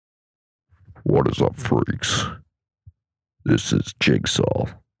What is up, freaks? This is Jigsaw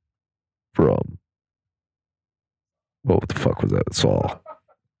from... What the fuck was that? Saw.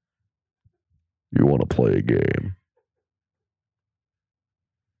 You want to play a game?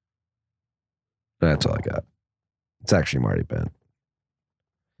 That's all I got. It's actually Marty Bent.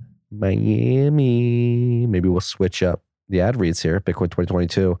 Miami. Maybe we'll switch up the ad reads here. Bitcoin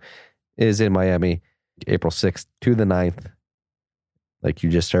 2022 is in Miami, April 6th to the 9th. Like you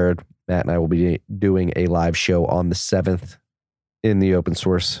just heard, Matt and I will be doing a live show on the 7th in the open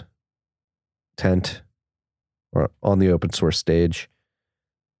source tent or on the open source stage.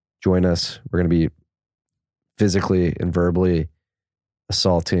 Join us. We're going to be physically and verbally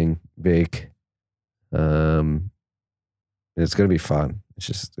assaulting Bake. It's going to be fun. It's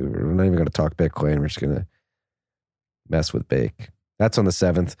just, we're not even going to talk Bitcoin. We're just going to mess with Bake. That's on the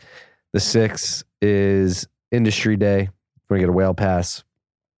 7th. The 6th is Industry Day. We're going to get a whale pass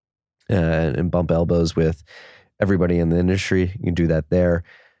and bump elbows with everybody in the industry. You can do that there.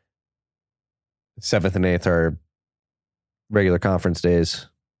 7th and 8th are regular conference days.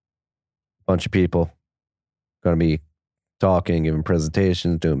 Bunch of people going to be talking, giving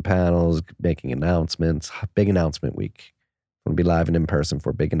presentations, doing panels, making announcements. Big announcement week. Going to be live and in person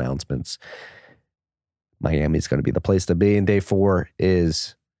for big announcements. Miami's going to be the place to be. And day 4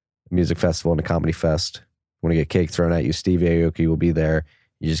 is a music festival and a comedy fest. Want to get cake thrown at you, Steve Aoki will be there.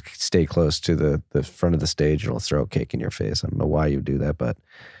 You just stay close to the front of the stage and he'll throw cake in your face. I don't know why you do that, but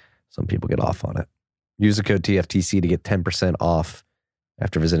some people get off on it. Use the code TFTC to get 10% off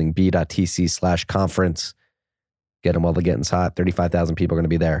after visiting b.tc/conference. Get them while the getting's hot. 35,000 people are going to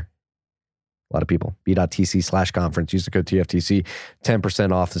be there. A lot of people. b.tc/conference. Use the code TFTC.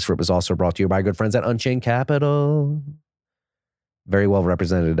 10% off. This trip was also brought to you by our good friends at Unchained Capital. Very well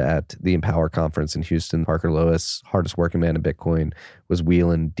represented at the Empower Conference in Houston. Parker Lewis, hardest working man in Bitcoin, was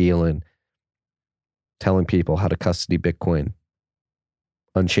wheeling, dealing, telling people how to custody Bitcoin.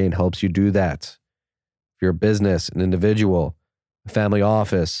 Unchained helps you do that. If you're a business, an individual, a family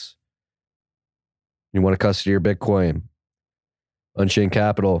office, you want to custody your Bitcoin, Unchained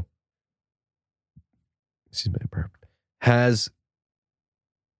Capital has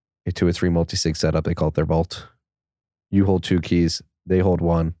a 2 or 3 multi-sig setup. They call it their vault. You hold 2 keys. They hold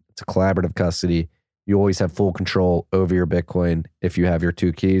 1. It's a collaborative custody. You always have full control over your Bitcoin if you have your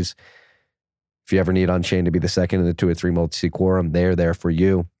 2 keys. If you ever need Unchained to be the second in the 2 or 3 multi-sig quorum, they're there for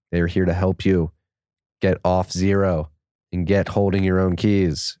you. They're here to help you get off zero and get holding your own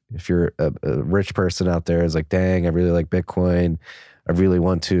keys. If you're a rich person out there is like, dang, I really like Bitcoin. I really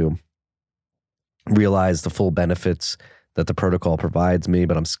want to realize the full benefits that the protocol provides me,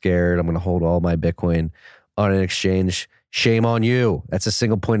 but I'm scared. I'm going to hold all my Bitcoin on an exchange. Shame on you. That's a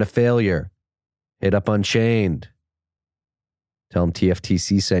single point of failure. Hit up Unchained. Tell them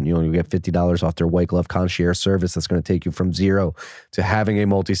TFTC sent you and you'll get $50 off their white glove concierge service that's going to take you from zero to having a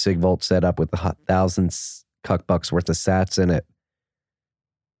multi-sig vault set up with 1,000 $1,000 worth of sats in it.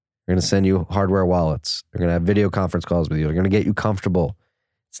 They're going to send you hardware wallets. They're going to have video conference calls with you. They're going to get you comfortable.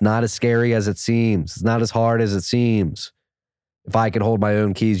 It's not as scary as it seems. It's not as hard as it seems. If I can hold my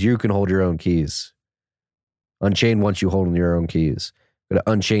own keys, you can hold your own keys. Unchained wants you holding your own keys. Go to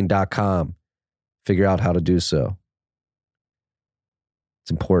unchained.com. Figure out how to do so. It's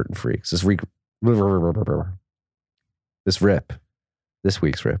important, freaks. This week's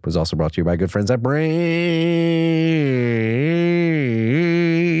rip was also brought to you by good friends at Brains.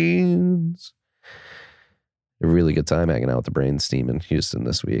 A really good time hanging out with the Brains team in Houston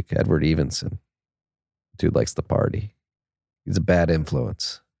this week. Edward Evenson. Dude likes to party. He's a bad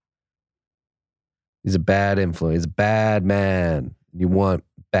influence. He's a bad influence. He's a bad man. You want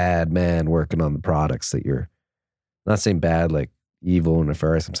bad man working on the products that you're not saying bad like evil and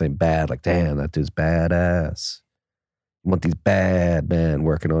nefarious. I'm saying bad like, damn, that dude's badass. You want these bad men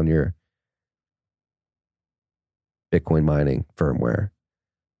working on your Bitcoin mining firmware,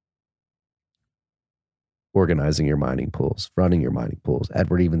 organizing your mining pools, running your mining pools.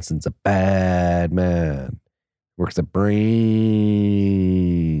 Edward Evenson's a bad man. Works at Brains.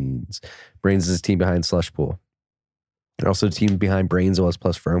 Brains is his team behind Slush Pool. And also the team behind Brains OS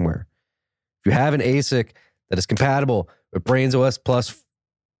Plus firmware. If you have an ASIC that is compatible with Brains OS Plus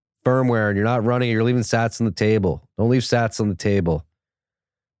firmware and you're not running it, you're leaving sats on the table. Don't leave sats on the table.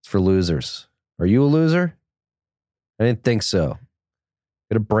 It's for losers. Are you a loser? I didn't think so.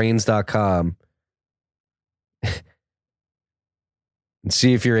 Go to brains.com and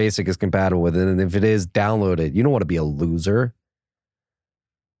see if your ASIC is compatible with it. And if it is, download it. You don't want to be a loser.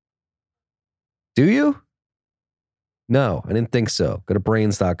 Do you? No, I didn't think so. Go to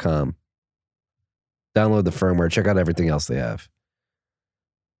brains.com. Download the firmware. Check out everything else they have.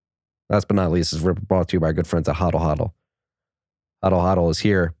 Last but not least, is brought to you by our good friends at Hodl Hodl. Hodl Hodl is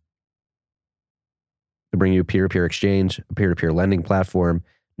here to bring you peer-to-peer exchange, a peer-to-peer lending platform,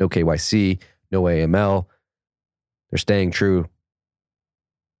 no KYC, no AML. They're staying true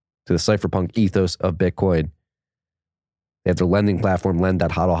to the cypherpunk ethos of Bitcoin. They have their lending platform,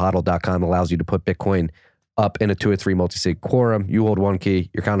 lend.hodlhodl.com, allows you to put Bitcoin up in a 2 or 3 multi-sig quorum. You hold one key,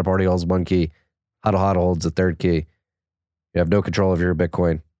 your counterparty holds one key, Hodl Hodl holds the third key. You have no control of your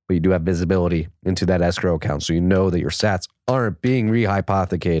Bitcoin, but you do have visibility into that escrow account. So you know that your sats aren't being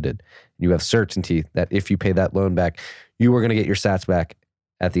rehypothecated. You have certainty that if you pay that loan back, you are going to get your sats back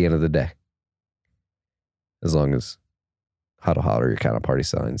at the end of the day. As long as Hodl Hodl or your counterparty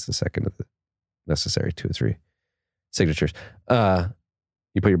signs the second of the necessary 2 or 3 signatures.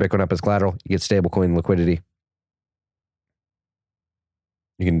 You put your Bitcoin up as collateral, you get stablecoin liquidity.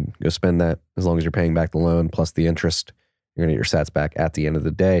 You can go spend that as long as you're paying back the loan plus the interest. You're going to get your sats back at the end of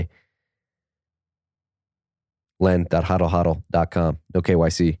the day. Lend.hodlhodl.com. No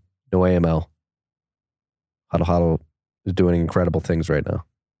KYC, no AML. Hodl Hodl is doing incredible things right now.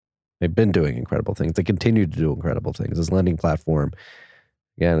 They've been doing incredible things. They continue to do incredible things. This lending platform,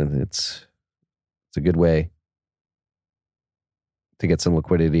 again, it's a good way to get some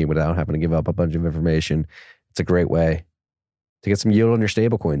liquidity without having to give up a bunch of information. It's a great way to get some yield on your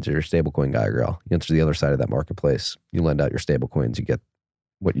stablecoins. You're a stablecoin guy or girl. You enter the other side of that marketplace. You lend out your stablecoins. You get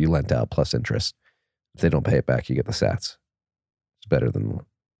what you lent out plus interest. If they don't pay it back, you get the sats. It's better than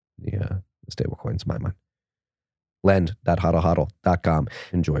the stablecoins in my mind. Lend.hodlhodl.com.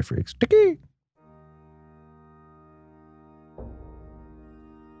 Enjoy, freaks. Ticky.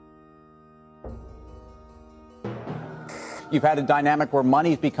 You've had a dynamic where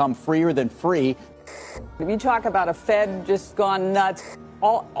money's become freer than free. If you talk about a Fed just gone nuts,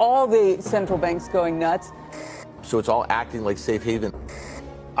 all the central banks going nuts. So it's all acting like safe haven.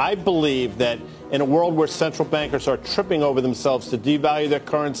 I believe that in a world where central bankers are tripping over themselves to devalue their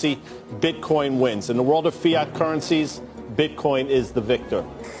currency, Bitcoin wins. In the world of fiat currencies, Bitcoin is the victor.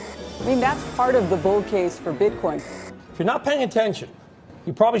 I mean, that's part of the bull case for Bitcoin. If you're not paying attention,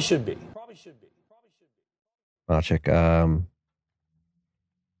 you probably should be. Machik, I'm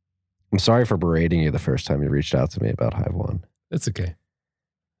sorry for berating you the first time you reached out to me about Hive One. That's okay.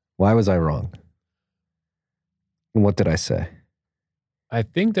 Why was I wrong? And what did I say? I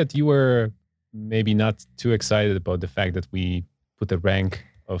think that you were maybe not too excited about the fact that we put a rank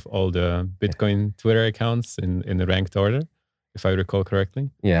of all the Bitcoin Twitter accounts in the ranked order, if I recall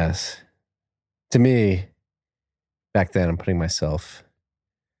correctly. Yes. To me, back then, I'm putting myself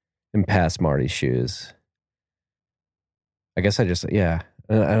in past Marty's shoes. I guess I just, I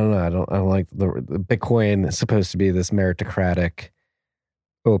don't know. I don't like the Bitcoin is supposed to be this meritocratic,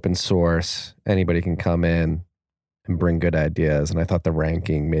 open source. Anybody can come in and bring good ideas. And I thought the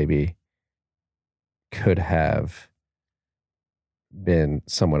ranking maybe could have been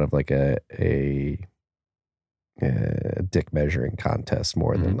somewhat of like a dick measuring contest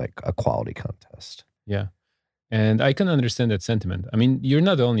more than like a quality contest. Yeah. And I can understand that sentiment. I mean, you're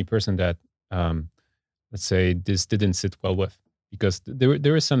not the only person that, let's say, this didn't sit well with, because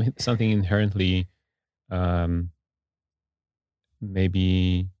there is something inherently,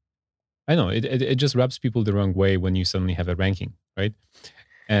 maybe, I don't know, it just rubs people the wrong way when you suddenly have a ranking, right?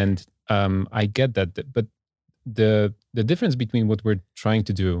 And I get that, but the difference between what we're trying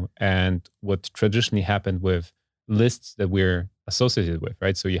to do and what traditionally happened with lists that we're associated with,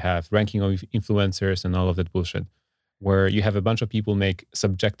 right? So you have ranking of influencers and all of that bullshit, where you have a bunch of people make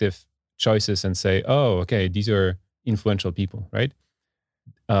subjective choices and say, oh, okay, these are influential people, right?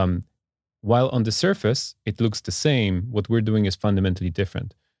 While on the surface, it looks the same, what we're doing is fundamentally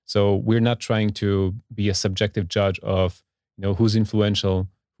different. So we're not trying to be a subjective judge of, who's influential,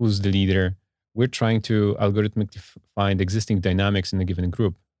 who's the leader. We're trying to algorithmically find existing dynamics in a given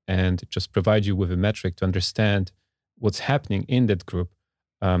group and just provide you with a metric to understand what's happening in that group.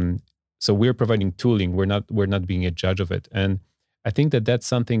 So we're providing tooling. We're not being a judge of it. And I think that that's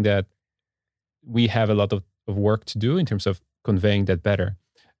something that we have a lot of work to do in terms of conveying that better.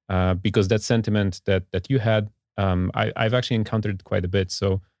 Because that sentiment that you had, I've actually encountered quite a bit.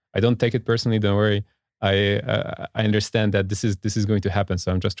 So I don't take it personally. Don't worry. I understand that this is going to happen.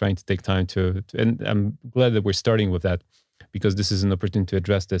 So I'm just trying to take time to and I'm glad that we're starting with that, because this is an opportunity to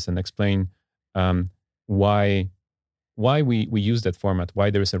address this and explain why we use that format,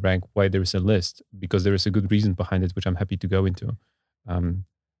 why there is a rank, why there is a list, because there is a good reason behind it, which I'm happy to go into.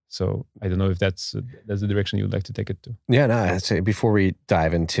 So I don't know if that's the direction you would like to take it to. Yeah, no, I'd say before we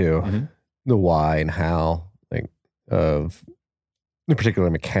dive into the why and how, of the particular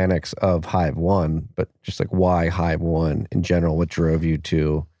mechanics of Hive One, but just why Hive One in general, what drove you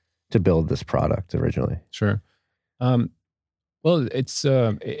to to build this product originally? Sure. Well,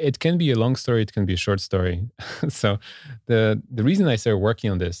 it can be a long story. It can be a short story. So the reason I started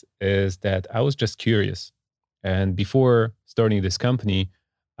working on this is that I was just curious. And before starting this company,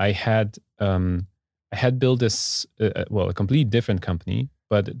 I had built this, a completely different company.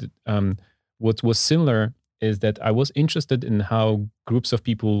 But what was similar is that I was interested in how groups of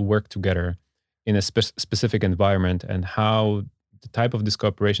people work together in a specific environment and how the type of this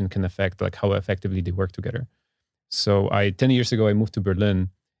cooperation can affect like how effectively they work together. So 10 years ago, I moved to Berlin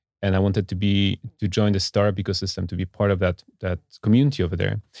and I wanted to join the startup ecosystem, to be part of that community over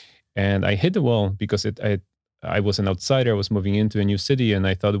there. And I hit the wall because I was an outsider. I was moving into a new city and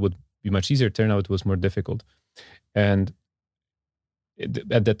I thought it would be much easier. Turned out it was more difficult. And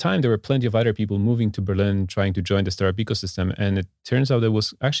at that time, there were plenty of other people moving to Berlin, trying to join the startup ecosystem. And it turns out it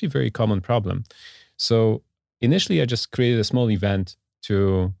was actually a very common problem. So initially, I just created a small event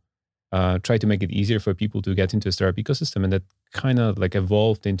to try to make it easier for people to get into a startup ecosystem. And that kind of like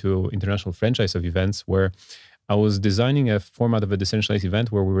evolved into international franchise of events where I was designing a format of a decentralized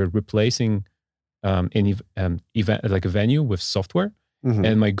event where we were replacing an event, like a venue, with software. Mm-hmm.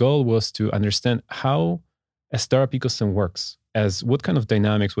 And my goal was to understand how a startup ecosystem works, as what kind of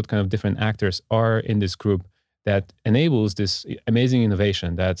dynamics, what kind of different actors are in this group that enables this amazing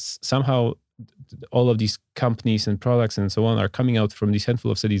innovation that's somehow all of these companies and products and so on are coming out from this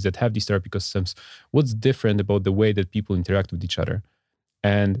handful of cities that have these startup ecosystems. What's different about the way that people interact with each other?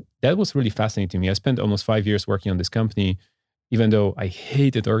 And that was really fascinating to me. I spent almost 5 years working on this company, even though I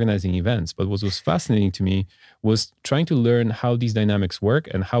hated organizing events. But what was fascinating to me was trying to learn how these dynamics work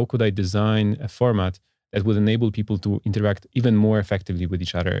and how could I design a format that would enable people to interact even more effectively with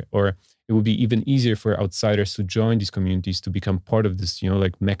each other, or it would be even easier for outsiders to join these communities to become part of this,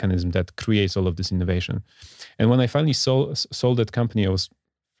 like mechanism that creates all of this innovation. And when I finally sold that company, I was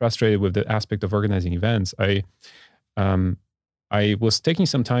frustrated with the aspect of organizing events. I was taking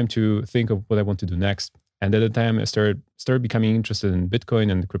some time to think of what I want to do next. And at the time, I started becoming interested in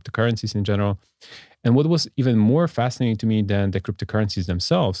Bitcoin and cryptocurrencies in general. And what was even more fascinating to me than the cryptocurrencies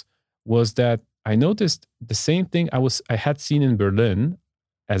themselves was that I noticed the same thing I had seen in Berlin,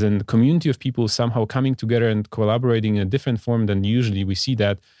 as in the community of people somehow coming together and collaborating in a different form than usually we see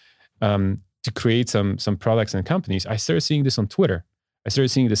that to create some products and companies. I started seeing this on Twitter. I started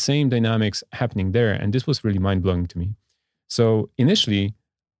seeing the same dynamics happening there. And this was really mind-blowing to me. So initially,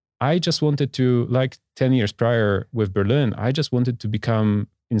 I just wanted to, like 10 years prior with Berlin, I just wanted to become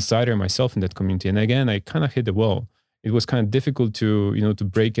insider myself in that community. And again, I kind of hit the wall. It was kind of difficult to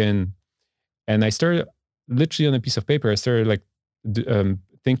break in. And I started literally on a piece of paper, I started like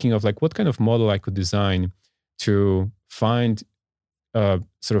thinking of like what kind of model I could design to find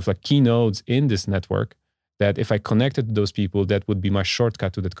sort of like key nodes in this network that if I connected to those people, that would be my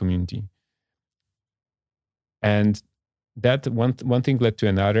shortcut to that community. And that one thing led to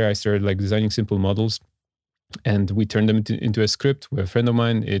another. I started like designing simple models and we turned them into a script with a friend of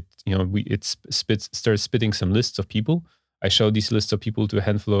mine. It started spitting some lists of people. I showed these lists of people to a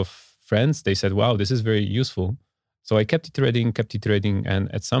handful of friends. They said, wow, this is very useful. So I kept iterating.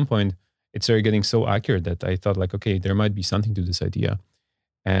 And at some point, it started getting so accurate that I thought like, okay, there might be something to this idea.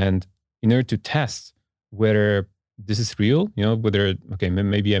 And in order to test whether this is real, whether, okay,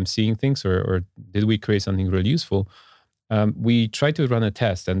 maybe I'm seeing things or did we create something really useful? We tried to run a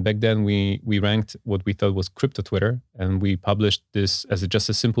test. And back then we ranked what we thought was crypto Twitter. And we published this as just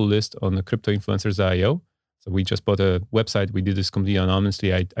a simple list on the cryptoinfluencers.io. So we just bought a website. We did this completely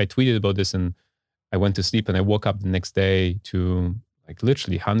anonymously. I tweeted about this and I went to sleep and I woke up the next day to like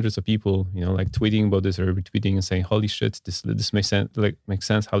literally hundreds of people, like tweeting about this or retweeting and saying, holy shit, this makes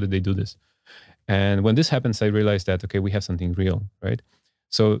sense. How did they do this? And when this happens, I realized that, okay, we have something real, right?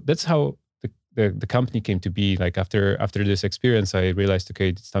 So that's how the company came to be. Like after this experience, I realized, okay,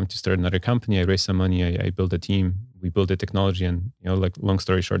 it's time to start another company. I raised some money. I built a team. We built the technology and, like long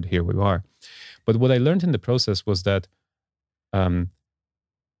story short, here we are. But what I learned in the process was that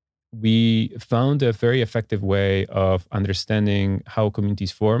we found a very effective way of understanding how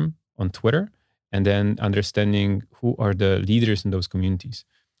communities form on Twitter and then understanding who are the leaders in those communities.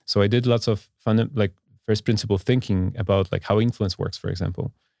 So I did lots of like first principle thinking about like how influence works, for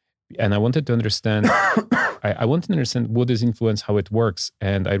example. And I wanted to understand, I wanted to understand what is influence, how it works.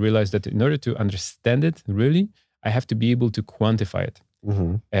 And I realized that in order to understand it really, I have to be able to quantify it.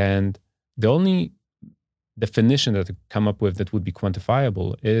 Mm-hmm. And the only definition that I come up with that would be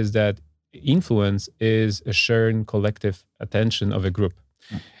quantifiable is that influence is a shared collective attention of a group.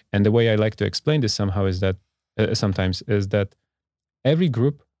 Mm. And the way I like to explain this somehow is that sometimes is that every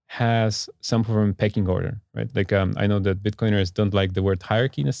group has some form of pecking order, right? Like I know that Bitcoiners don't like the word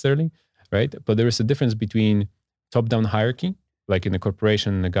hierarchy necessarily, right? But there is a difference between top-down hierarchy, like in a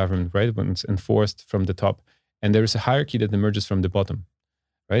corporation and a government, right? When it's enforced from the top, and there is a hierarchy that emerges from the bottom,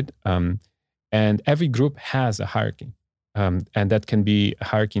 right? And every group has a hierarchy. And that can be a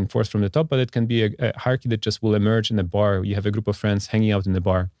hierarchy enforced from the top, but it can be a hierarchy that just will emerge in a bar. You have a group of friends hanging out in the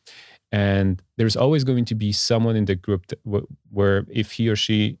bar. And there's always going to be someone in the group where if he or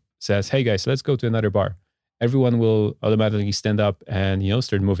she says, hey guys, let's go to another bar, everyone will automatically stand up and,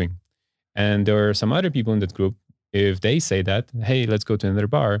 start moving. And there are some other people in that group, if they say that, hey, let's go to another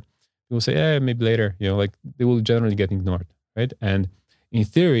bar, people say, maybe later, they will generally get ignored, right? And in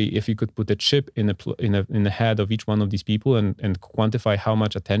theory, if you could put a chip in the head of each one of these people and quantify how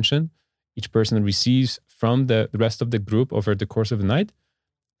much attention each person receives from the rest of the group over the course of the night,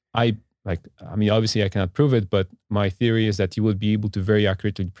 obviously I cannot prove it, but my theory is that you would be able to very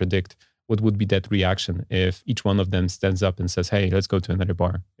accurately predict what would be that reaction if each one of them stands up and says, hey, let's go to another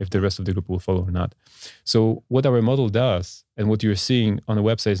bar, if the rest of the group will follow or not. So what our model does, and what you're seeing on the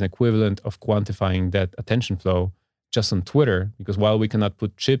website, is an equivalent of quantifying that attention flow just on Twitter, because while we cannot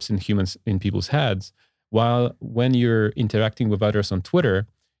put chips in people's heads, when you're interacting with others on Twitter,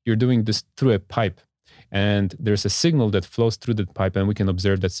 you're doing this through a pipe. And there's a signal that flows through that pipe, and we can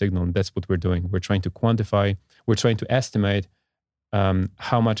observe that signal. And that's what we're doing. We're trying to quantify, we're trying to estimate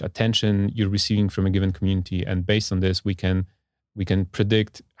how much attention you're receiving from a given community. And based on this, we can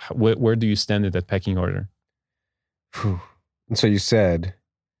predict where do you stand in that pecking order. And so you said,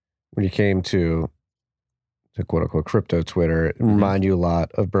 when you came to quote unquote crypto Twitter, it reminded you a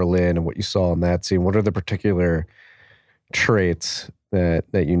lot of Berlin and what you saw in that scene. What are the particular traits that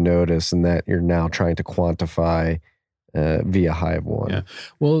you notice and that you're now trying to quantify via Hive One? Yeah.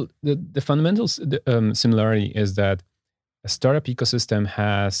 Well, the fundamental similarity is that a startup ecosystem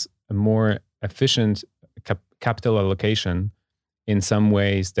has a more efficient capital allocation in some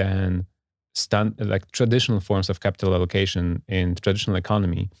ways than like traditional forms of capital allocation in traditional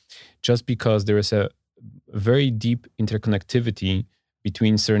economy, just because there is a very deep interconnectivity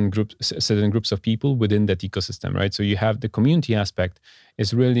between certain groups of people within that ecosystem, right? So you have the community aspect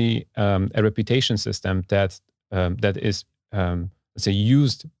is really a reputation system that is let's say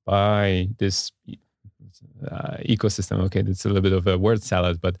used by this ecosystem. Okay, that's a little bit of a word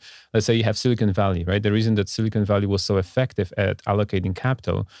salad, but let's say you have Silicon Valley, right? The reason that Silicon Valley was so effective at allocating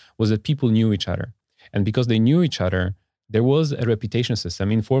capital was that people knew each other, and because they knew each other, there was a reputation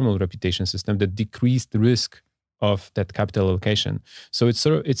system, informal reputation system, that decreased the risk of that capital allocation. So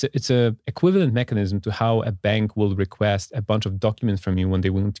it's a equivalent mechanism to how a bank will request a bunch of documents from you when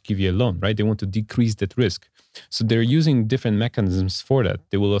they want to give you a loan, right? They want to decrease that risk. So they're using different mechanisms for that.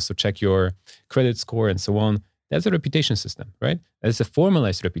 They will also check your credit score and so on. That's a reputation system, right? It's a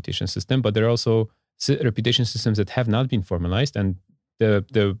formalized reputation system, but there are also reputation systems that have not been formalized. And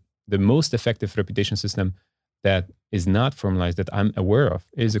the most effective reputation system that is not formalized that I'm aware of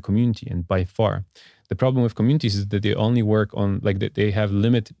is a community, and by far. The problem with communities is that they only work on, like, they have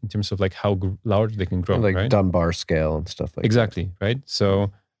limit in terms of like how large they can grow, like right? Dunbar scale and stuff like exactly, that. Right?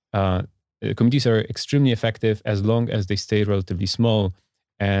 So communities are extremely effective as long as they stay relatively small.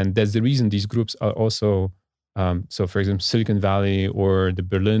 And that's the reason these groups are also, so for example, Silicon Valley or the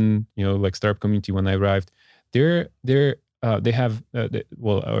Berlin, like startup community when I arrived, they have,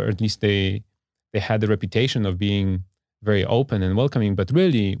 or at least they had the reputation of being very open and welcoming, but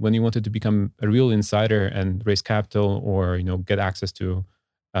really when you wanted to become a real insider and raise capital or get access to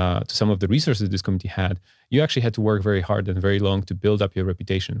some of the resources this community had, you actually had to work very hard and very long to build up your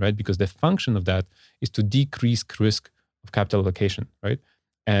reputation, right? Because the function of that is to decrease risk of capital allocation, right?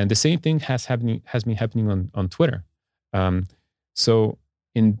 And the same thing has been happening on Twitter. So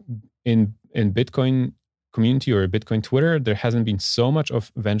in Bitcoin community or Bitcoin Twitter, there hasn't been so much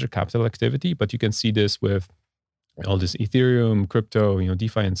of venture capital activity, but you can see this with all this Ethereum, crypto,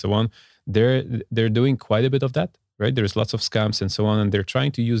 DeFi and so on. They're doing quite a bit of that, right? There's lots of scams and so on, and they're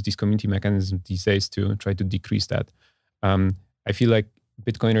trying to use these community mechanisms these days to try to decrease that. I feel like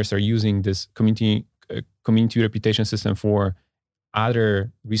Bitcoiners are using this community reputation system for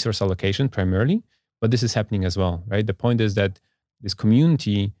other resource allocation primarily, but this is happening as well, right? The point is that this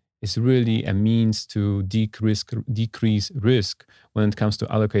community is really a means to decrease risk when it comes to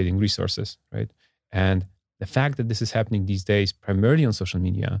allocating resources, right? And the fact that this is happening these days primarily on social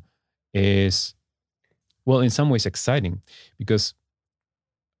media is, well, in some ways exciting, because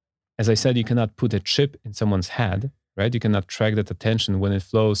as I said, you cannot put a chip in someone's head, right? You cannot track that attention when it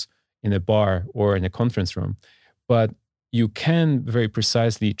flows in a bar or in a conference room, but you can very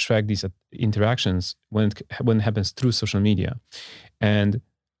precisely track these interactions when it happens through social media. And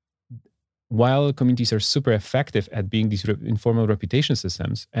while communities are super effective at being these informal reputation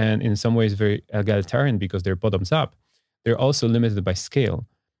systems, and in some ways very egalitarian because they're bottoms up, they're also limited by scale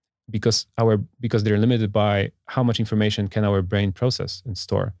because they're limited by how much information can our brain process and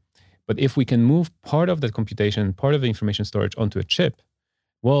store. But if we can move part of that computation, part of the information storage onto a chip,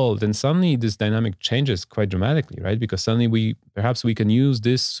 well, then suddenly this dynamic changes quite dramatically, right? Because suddenly perhaps we can use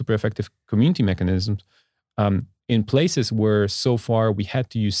this super effective community mechanisms in places where so far we had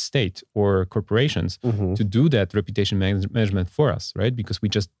to use state or corporations to do that reputation management for us, right? Because we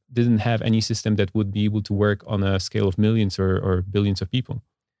just didn't have any system that would be able to work on a scale of millions or billions of people.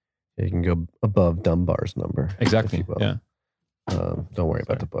 You can go above Dunbar's number. Exactly, yeah. Don't worry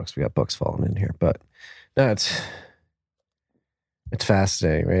about the books. We got books falling in here. But no, it's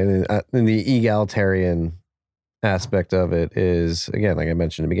fascinating, right? And the egalitarian aspect of it is, again, like I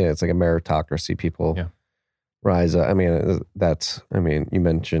mentioned in the beginning, it's like a meritocracy. People rise up. I mean, you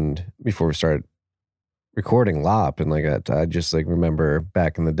mentioned before we started recording LOP, and like I just like remember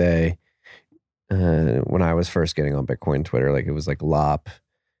back in the day when I was first getting on Bitcoin Twitter, like it was like LOP,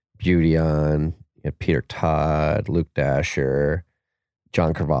 Beautyon, Peter Todd, Luke Dasher,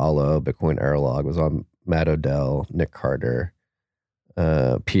 John Carvalho, Bitcoin Erlog was on, Matt Odell, Nick Carter,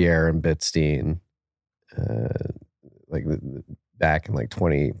 Pierre and Bitstein, like back in like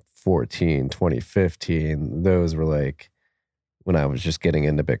 2014, 2015, those were like when I was just getting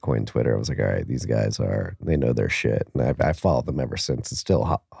into Bitcoin Twitter. I was like, all right, these guys they know their shit. And I followed them ever since and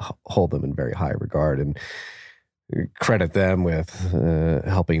still hold them in very high regard and credit them with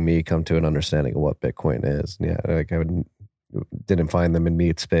helping me come to an understanding of what Bitcoin is. Yeah, like didn't find them in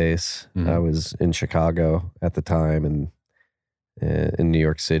Meat Space. I was in Chicago at the time and in New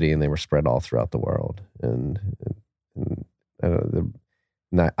York City, and they were spread all throughout the world. And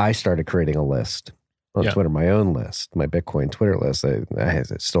I started creating a list on Twitter, my own list, my Bitcoin Twitter list. I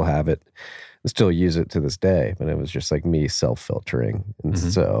still have it. I still use it to this day, but it was just like me self-filtering.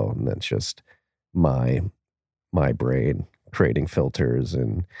 And and that's just my brain creating filters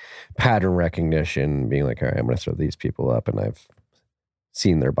and pattern recognition, being like, all right, I'm going to throw these people up. And I've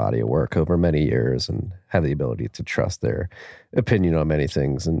seen their body of work over many years and have the ability to trust their opinion on many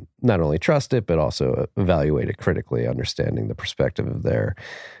things, and not only trust it, but also evaluate it critically, understanding the perspective of their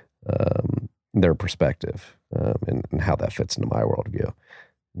perspective and how that fits into my worldview.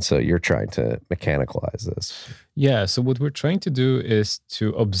 And so you're trying to mechanicalize this. Yeah. So what we're trying to do is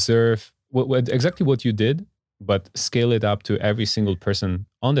to observe exactly what you did, but scale it up to every single person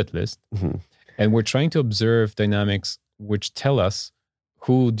on that list. And we're trying to observe dynamics which tell us,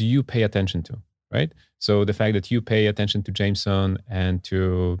 who do you pay attention to, right? So the fact that you pay attention to Jameson and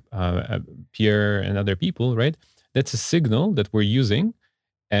to Pierre and other people, right? That's a signal that we're using.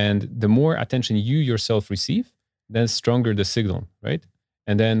 And the more attention you yourself receive, then stronger the signal, right?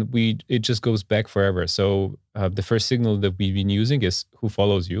 And then it just goes back forever. So the first signal that we've been using is who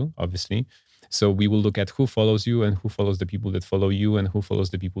follows you, obviously. So we will look at who follows you and who follows the people that follow you and who follows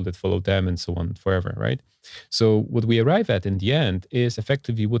the people that follow them and so on forever, right? So what we arrive at in the end is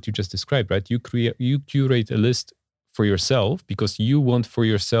effectively what you just described, right? You curate a list for yourself because you want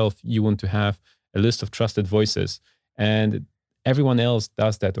to have a list of trusted voices, and everyone else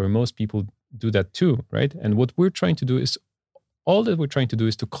does that, or most people do that too, right? And what we're trying to do is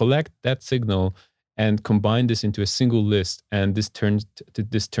to collect that signal and combine this into a single list, and this turns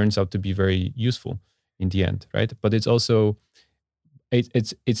out to be very useful in the end, right? But it's also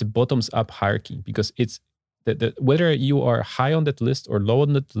it's a bottoms up hierarchy, because it's whether you are high on that list or low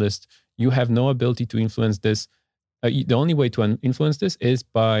on that list, you have no ability to influence this. The only way to influence this is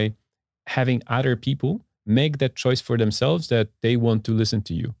by having other people make that choice for themselves that they want to listen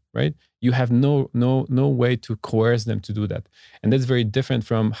to you, right? You have no way to coerce them to do that. And that's very different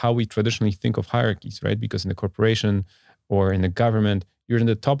from how we traditionally think of hierarchies, right? Because in a corporation or in a government, you're in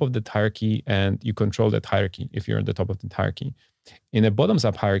the top of the hierarchy and you control that hierarchy if you're at the top of the hierarchy. In a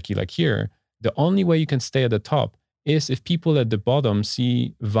bottoms-up hierarchy like here, the only way you can stay at the top is if people at the bottom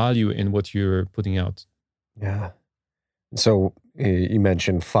see value in what you're putting out. Yeah. So you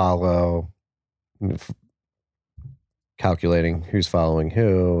mentioned follow, calculating who's following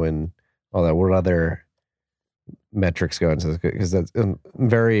who and all that. What other metrics go into this? Because I'm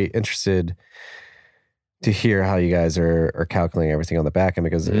very interested to hear how you guys are calculating everything on the back end,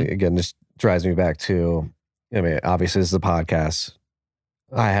 because again, this drives me back to, I mean, obviously this is a podcast.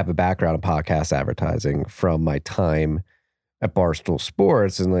 I have a background in podcast advertising from my time at Barstool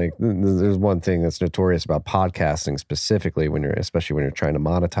Sports. And like, there's one thing that's notorious about podcasting specifically especially when you're trying to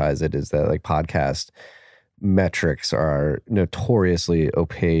monetize it, is that like podcast metrics are notoriously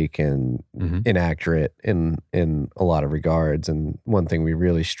opaque and inaccurate in a lot of regards. And one thing we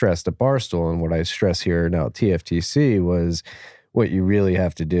really stressed at Barstool, and what I stress here now at TFTC, was what you really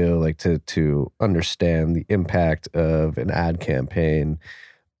have to do, like to understand the impact of an ad campaign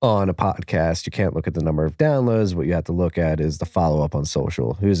on a podcast. You can't look at the number of downloads. What you have to look at is the follow-up on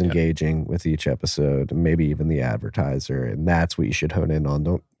social, who's engaging with each episode, and maybe even the advertiser. And that's what you should hone in on.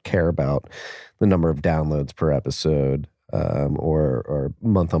 Don't care about the number of downloads per episode or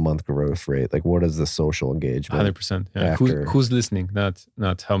month-on-month growth rate. Like, what is the social engagement? 100%. Yeah. Who's listening?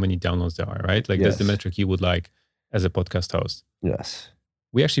 Not how many downloads there are, right? Like, that's the metric you would like as a podcast host. Yes.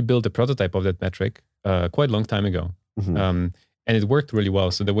 We actually built a prototype of that metric quite a long time ago. And it worked really well.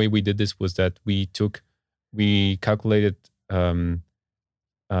 So the way we did this was that we calculated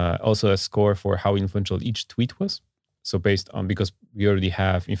also a score for how influential each tweet was. So based on, because we already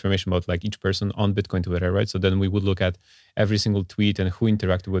have information about like each person on Bitcoin Twitter, right? So then we would look at every single tweet and who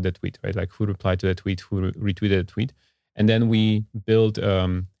interacted with that tweet, right? Like who replied to that tweet, who retweeted a tweet. And then we built,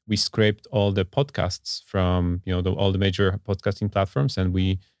 we scraped all the podcasts from, all the major podcasting platforms, and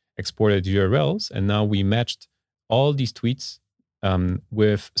we exported URLs. And now we matched all these tweets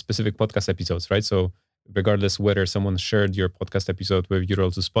with specific podcast episodes, right? So regardless whether someone shared your podcast episode with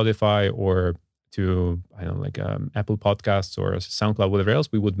URL to Spotify or to, Apple Podcasts or SoundCloud, whatever else,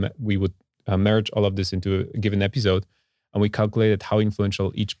 we would merge all of this into a given episode, and we calculated how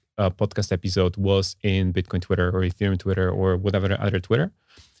influential each podcast episode was in Bitcoin Twitter or Ethereum Twitter or whatever other Twitter.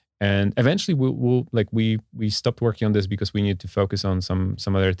 And eventually we stopped working on this because we needed to focus on some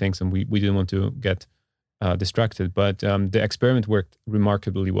other things, and we didn't want to get distracted. But the experiment worked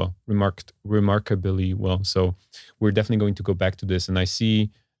remarkably well. So we're definitely going to go back to this, and I see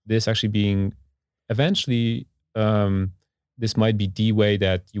this actually being eventually, this might be the way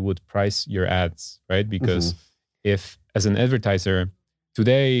that you would price your ads, right? Because if, as an advertiser,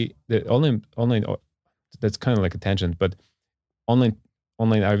 today, the online, that's kind of like a tangent, but online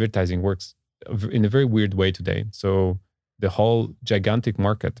advertising works in a very weird way today. So the whole gigantic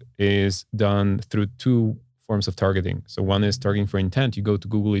market is done through two forms of targeting. So one is targeting for intent. You go to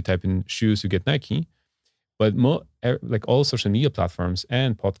Google, you type in shoes, you get Nike. But like all social media platforms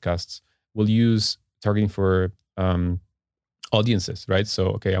and podcasts will use targeting for audiences, right? So,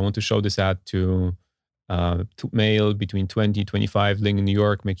 okay, I want to show this ad to male between 20, 25, living in New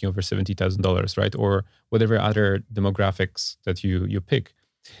York, making over $70,000, right? Or whatever other demographics that you pick.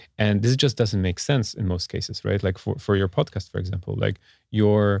 And this just doesn't make sense in most cases, right? Like for your podcast, for example, like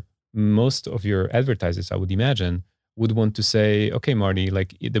most of your advertisers, I would imagine, would want to say, okay, Marty,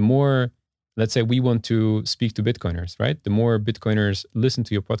 like the more, let's say we want to speak to Bitcoiners, right? The more Bitcoiners listen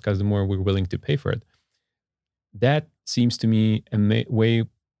to your podcast, the more we're willing to pay for it. That seems to me a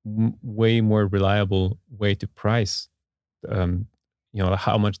way more reliable way to price,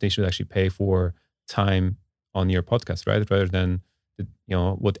 how much they should actually pay for time on your podcast, right? Rather than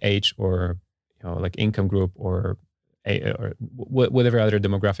what age or like income group or whatever other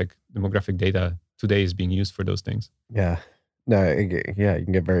demographic data today is being used for those things. Yeah. No, you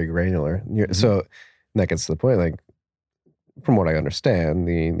can get very granular. So that gets to the point, like, from what I understand,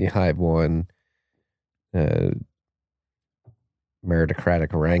 the Hive One meritocratic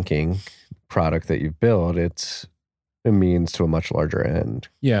ranking product that you've built, it means to a much larger end.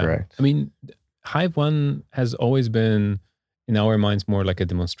 Yeah. Correct? I mean, Hive One has always been, in our minds, more like a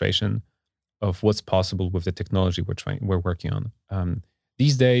demonstration of what's possible with the technology we're working on.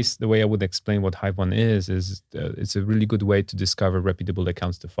 These days, the way I would explain what Hive One is it's a really good way to discover reputable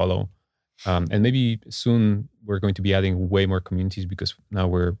accounts to follow. And maybe soon we're going to be adding way more communities, because now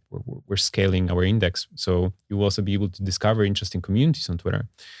we're scaling our index. So you will also be able to discover interesting communities on Twitter.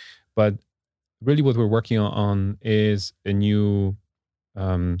 But really what we're working on is a new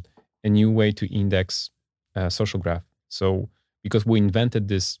way to index social graph. So because we invented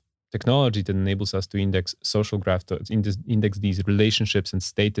this technology that enables us to index social graph, to index these relationships and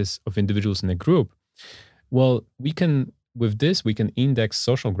status of individuals in a group. Well, we can index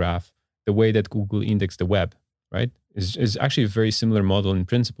social graph the way that Google indexed the web, right? Is actually a very similar model in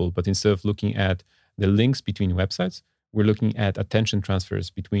principle, but instead of looking at the links between websites, we're looking at attention transfers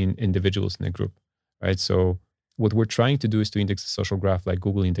between individuals in a group, right? So what we're trying to do is to index the social graph like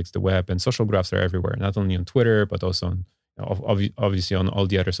Google indexed the web, and social graphs are everywhere, not only on Twitter, but also on obviously on all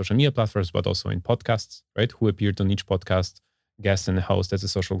the other social media platforms, but also in podcasts, right? Who appeared on each podcast, guest and host, that's a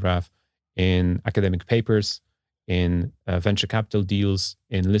social graph, in academic papers, in venture capital deals,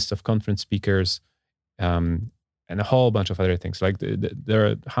 in lists of conference speakers, and a whole bunch of other things. Like there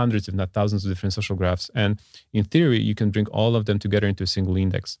are hundreds, if not thousands, of different social graphs. And in theory, you can bring all of them together into a single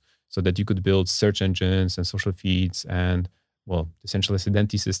index. so that you could build search engines and social feeds and, well, decentralized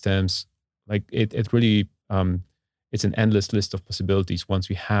identity systems. Like it really, it's an endless list of possibilities once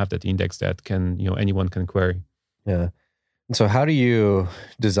we have that index that can, anyone can query. Yeah. And so how do you,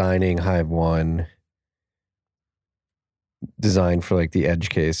 designing Hive 1, design for like the edge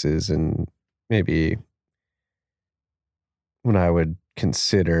cases and maybe when I would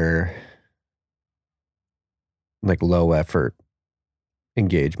consider like low effort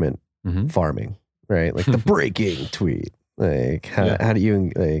engagement farming, right? Like the breaking tweet. Like how do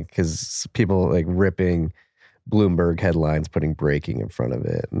you, like, because people like ripping Bloomberg headlines, putting breaking in front of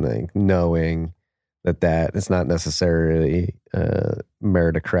it, and like knowing that it's not necessarily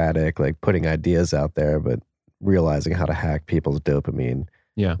meritocratic, like putting ideas out there, but realizing how to hack people's dopamine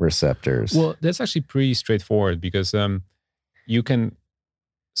receptors. Well, that's actually pretty straightforward because you can.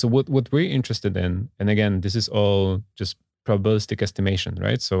 So what we're interested in, and again, this is all just probabilistic estimation,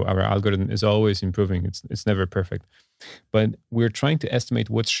 right? So our algorithm is always improving. It's never perfect, but we're trying to estimate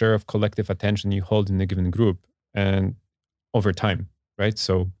what share of collective attention you hold in a given group and over time, right?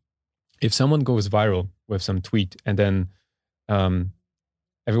 So if someone goes viral with some tweet and then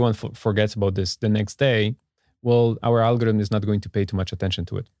everyone forgets about this the next day, well, our algorithm is not going to pay too much attention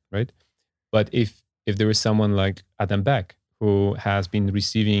to it, right? But if there is someone like Adam Back who has been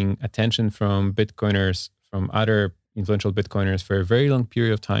receiving attention from Bitcoiners, from other influential Bitcoiners for a very long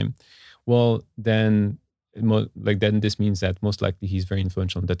period of time, well, then this means that most likely he's very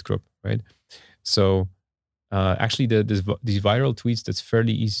influential in that group, right? So actually, these viral tweets, that's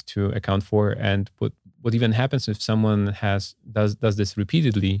fairly easy to account for. And what even happens if someone does this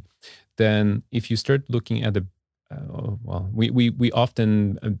repeatedly, then if you start looking at the we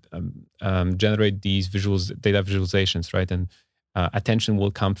often generate these data visualizations, right? And attention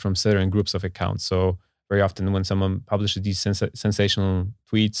will come from certain groups of accounts. So very often when someone publishes these sensational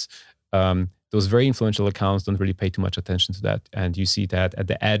tweets, those very influential accounts don't really pay too much attention to that. And you see that at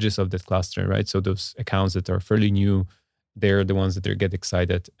the edges of that cluster, right? So those accounts that are fairly new, they're the ones that get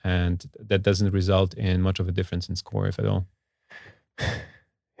excited. And that doesn't result in much of a difference in score, if at all.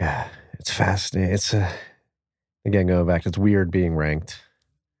 Yeah, it's fascinating. It's again, going back, it's weird being ranked.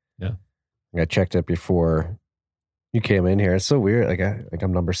 Yeah. I checked it before you came in here. It's so weird. Like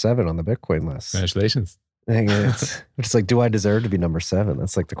I'm number 7 on the Bitcoin list. Congratulations. It's like, do I deserve to be number 7?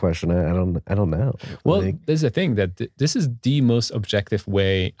 That's like the question. I don't know. Well, there's the thing that this is the most objective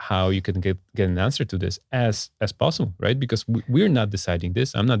way how you can get an answer to this as possible, right? Because we're not deciding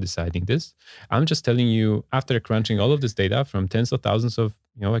this. I'm not deciding this. I'm just telling you, after crunching all of this data from tens of thousands of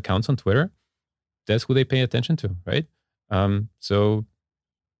accounts on Twitter, that's who they pay attention to, right? So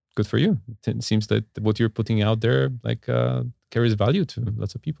good for you. It seems that what you're putting out there carries value to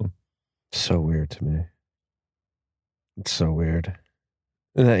lots of people. So weird to me. It's so weird.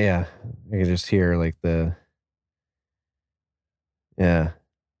 And I can just hear like but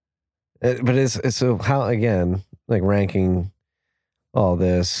it's so how, again, like ranking all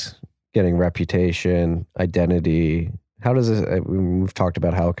this, getting reputation, identity, how does this, we've talked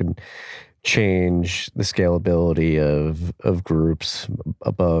about how it can change the scalability of groups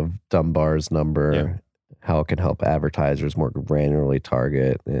above Dunbar's number, how it can help advertisers more granularly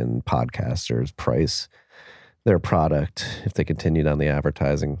target and podcasters price their product if they continue down the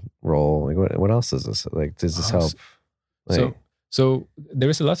advertising role. Like what else is this? Like, does this help? So there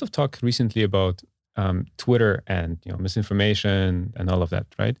is a lot of talk recently about Twitter and misinformation and all of that,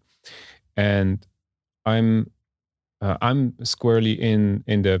 right? And I'm squarely in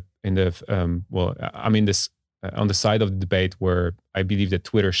the I'm in this on the side of the debate where I believe that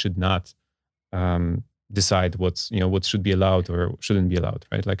Twitter should not decide what should be allowed or shouldn't be allowed,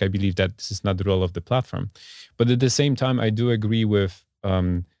 right? Like I believe that this is not the role of the platform, but at the same time, I do agree with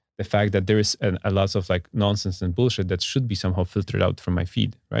the fact that there is a lot of like nonsense and bullshit that should be somehow filtered out from my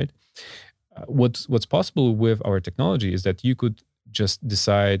feed, right? What's possible with our technology is that you could just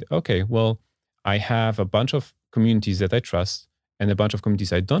decide, okay, well, I have a bunch of communities that I trust and a bunch of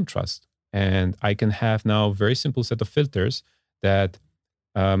communities I don't trust, and I can have now a very simple set of filters that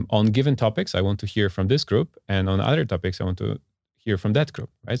on given topics, I want to hear from this group, and on other topics, I want to hear from that group,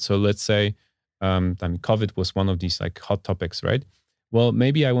 right? So let's say, COVID was one of these like hot topics, right? Well,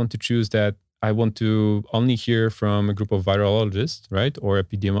 maybe I want to choose that I want to only hear from a group of virologists, right? Or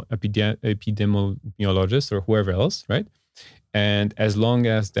epidemiologists or whoever else, right? And as long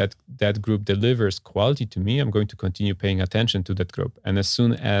as that group delivers quality to me, I'm going to continue paying attention to that group. And as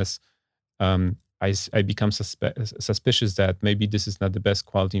soon as I become suspicious that maybe this is not the best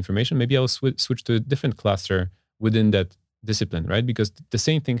quality information, maybe I'll switch to a different cluster within that discipline, right? Because the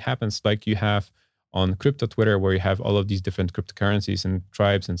same thing happens like you have on crypto Twitter, where you have all of these different cryptocurrencies and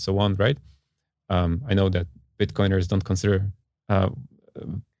tribes and so on, right? I know that Bitcoiners don't consider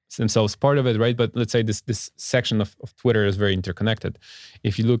themselves part of it, right? But let's say this section of Twitter is very interconnected.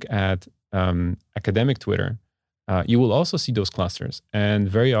 If you look at academic Twitter, you will also see those clusters. And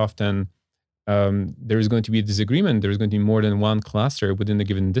very often, there is going to be a disagreement. There is going to be more than one cluster within a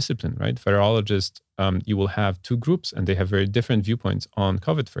given discipline, right? Virologists, you will have two groups, and they have very different viewpoints on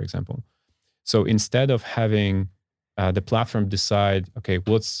COVID, for example. So instead of having the platform decide, okay,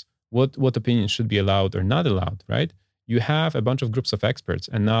 what opinions should be allowed or not allowed, right? You have a bunch of groups of experts.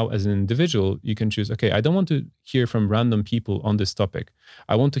 And now as an individual, you can choose, okay, I don't want to hear from random people on this topic.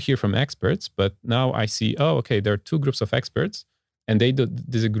 I want to hear from experts, but now I see, oh, okay, there are two groups of experts and they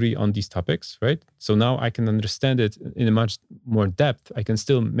disagree on these topics, right? So now I can understand it in a much more depth. I can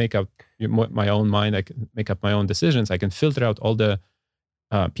still make up my own mind. I can make up my own decisions. I can filter out all the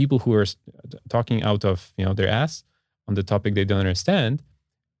people who are talking out of their ass on the topic they don't understand,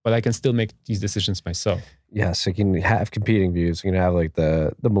 but I can still make these decisions myself. Yes, you can have competing views. You can have like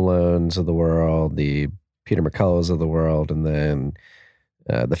the Malones of the world, the Peter McCulloughs of the world, and then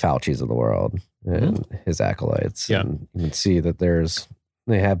the Faucis of the world and his acolytes. Yeah. And you can see that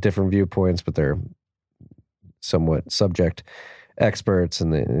they have different viewpoints, but they're somewhat subject experts,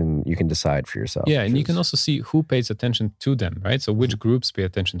 and you can decide for yourself. Yeah, and you can also see who pays attention to them, right? So which groups pay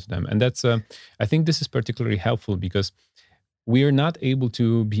attention to them. And that's, I think this is particularly helpful because we are not able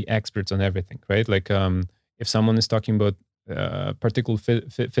to be experts on everything, right? Like if someone is talking about particle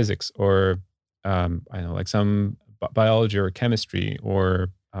physics or, I don't know, like some biology or chemistry or,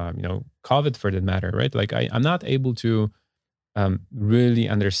 COVID for that matter, right? Like I'm not able to really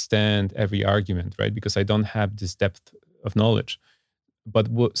understand every argument, right? Because I don't have this depth of knowledge. But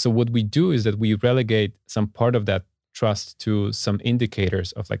what we do is that we relegate some part of that trust to some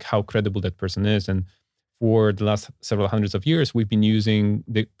indicators of like how credible that person is. And for the last several hundreds of years, we've been using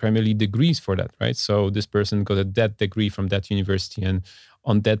primarily degrees for that, right? So this person got that degree from that university, and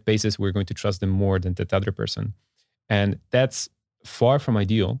on that basis, we're going to trust them more than that other person. And that's far from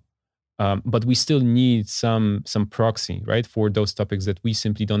ideal, but we still need some proxy, right, for those topics that we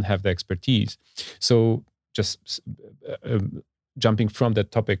simply don't have the expertise. So just jumping from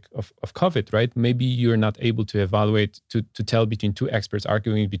that topic of COVID, right? Maybe you're not able to evaluate, to tell between two experts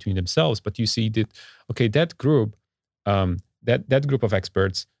arguing between themselves, but you see that, okay, that group, that group of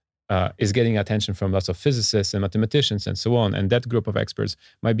experts is getting attention from lots of physicists and mathematicians and so on. And that group of experts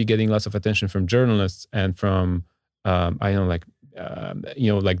might be getting lots of attention from journalists and from,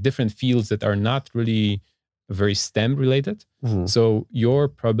 like different fields that are not really very STEM related. Mm-hmm. So your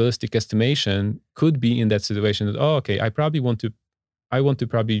probabilistic estimation could be in that situation that, oh, okay, I want to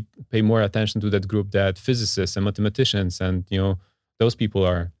probably pay more attention to that group that physicists and mathematicians and, those people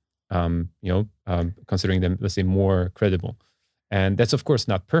are, considering them, let's say, more credible. And that's, of course,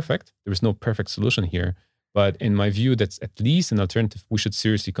 not perfect. There is no perfect solution here. But in my view, that's at least an alternative we should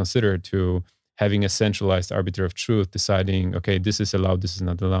seriously consider to having a centralized arbiter of truth deciding, okay, this is allowed, this is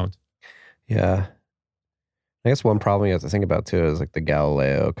not allowed. Yeah. I guess one problem you have to think about too is like the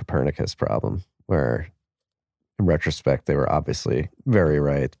Galileo Copernicus problem, where in retrospect they were obviously very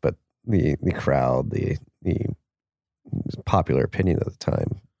right, but the crowd, the popular opinion at the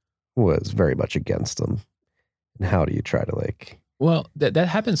time was very much against them. And how do you try to like? Well, that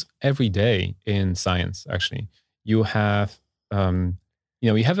happens every day in science. Actually, you have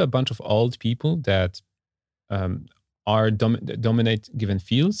you have a bunch of old people that dominate given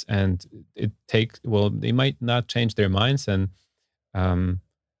fields, and they might not change their minds, and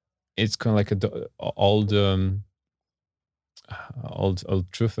it's kind of like old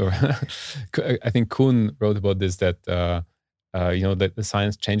truth. Or I think Kuhn wrote about this, that that the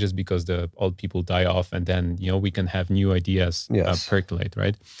science changes because the old people die off, and then we can have new ideas percolate,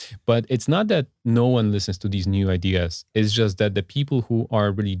 right? But it's not that no one listens to these new ideas. It's just that the people who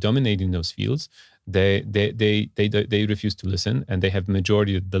are really dominating those fields, they refuse to listen, and they have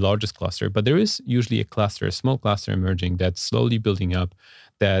majority of the largest cluster. But there is usually a small cluster emerging that's slowly building up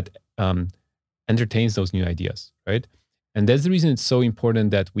that entertains those new ideas, right? And that's the reason it's so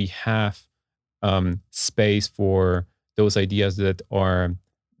important that we have space for those ideas that are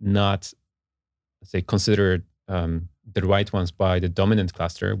not, let's say, considered the right ones by the dominant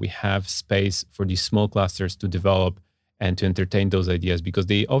cluster. We have space for these small clusters to develop and to entertain those ideas, because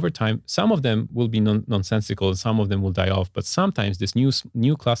they, over time, some of them will be nonsensical and some of them will die off. But sometimes this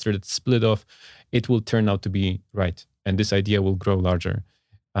new cluster that's split off, it will turn out to be right, and this idea will grow larger.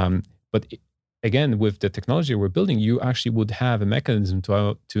 But again, with the technology we're building, you actually would have a mechanism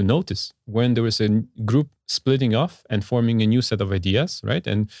to notice when there is a group splitting off and forming a new set of ideas, right?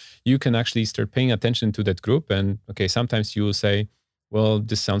 And you can actually start paying attention to that group. And okay, sometimes you will say, well,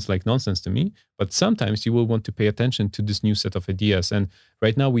 this sounds like nonsense to me. But sometimes you will want to pay attention to this new set of ideas. And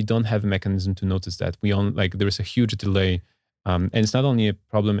right now we don't have a mechanism to notice that. There is a huge delay. And it's not only a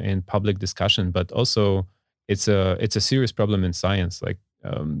problem in public discussion, but also it's a serious problem in science, like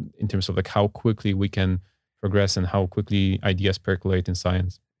in terms of like how quickly we can progress and how quickly ideas percolate in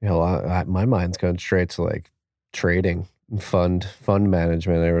science. My mind's going straight to like trading, fund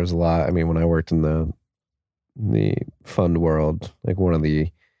management. There was a lot. I mean, when I worked in the fund world, like one of the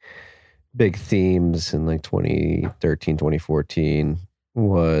big themes in like 2013, 2014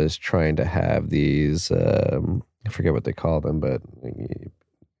 was trying to have these, I forget what they call them, but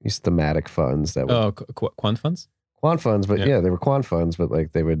these thematic funds that would, quant funds? Quant funds, but yeah, they were quant funds, but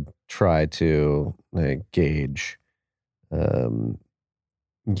like they would try to like gauge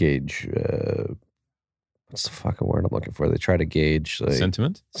what's the fucking word I'm looking for? They try to gauge like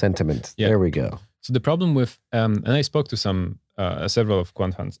Sentiment. Yeah. There we go. So the problem with, and I spoke to several of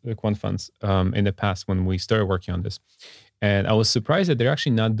quant funds in the past when we started working on this, and I was surprised that they're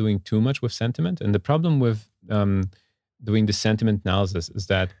actually not doing too much with sentiment. And the problem with doing the sentiment analysis is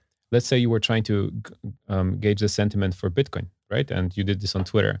that, let's say you were trying to gauge the sentiment for Bitcoin, right? And you did this on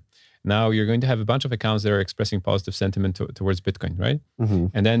Twitter. Now you're going to have a bunch of accounts that are expressing positive sentiment towards Bitcoin, right? Mm-hmm.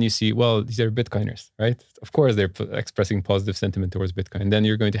 And then you see, well, these are Bitcoiners, right? Of course, they're expressing positive sentiment towards Bitcoin. And then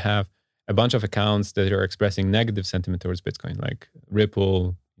you're going to have a bunch of accounts that are expressing negative sentiment towards Bitcoin, like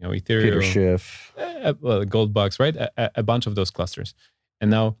Ripple, Ethereum, Peter Schiff, Goldbugs, right? A bunch of those clusters. And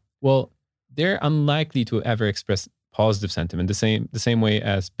now, well, they're unlikely to ever express positive sentiment the same way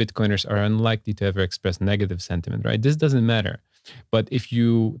as Bitcoiners are unlikely to ever express negative sentiment, right? This doesn't matter. But if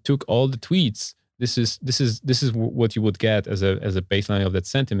you took all the tweets, this is what you would get as a baseline of that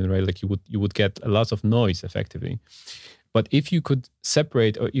sentiment, right? Like you would get a lot of noise effectively. But if you could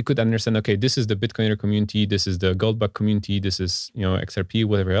separate, or you could understand, okay, this is the Bitcoiner community, this is the Goldbug community, this is XRP,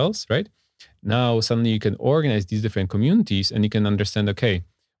 whatever else, right? Now suddenly you can organize these different communities, and you can understand, okay,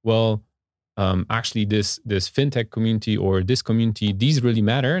 well, actually this fintech community or this community, these really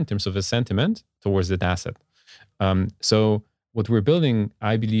matter in terms of a sentiment towards that asset. So what we're building,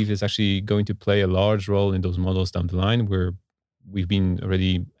 I believe, is actually going to play a large role in those models down the line, where we've been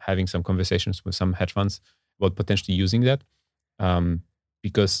already having some conversations with some hedge funds about potentially using that,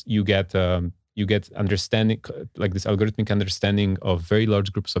 because you get understanding, like this algorithmic understanding of very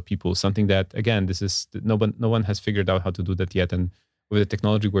large groups of people, something that, again, no one has figured out how to do that yet. And with the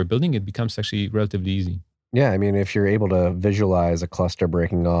technology we're building, it becomes actually relatively easy. Yeah, I mean, if you're able to visualize a cluster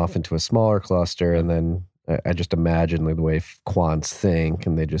breaking off into a smaller cluster, and then I just imagine like the way quants think,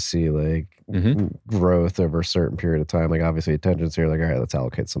 and they just see like growth over a certain period of time. Like obviously attention's here, like, all right, let's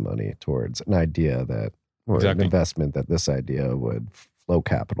allocate some money towards an idea that, or an investment that this idea would flow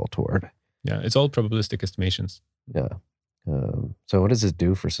capital toward. Yeah, it's all probabilistic estimations. Yeah. So what does this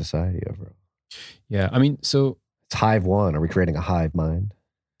do for society overall? Yeah, I mean, so it's Hive One. Are we creating a hive mind?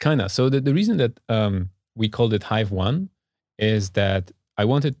 Kind of. So the reason that we called it Hive One is that I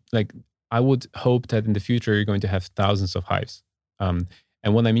would hope that in the future you're going to have thousands of hives. And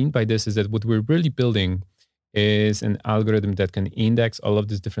what I mean by this is that what we're really building is an algorithm that can index all of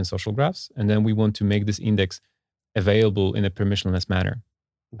these different social graphs. And then we want to make this index available in a permissionless manner.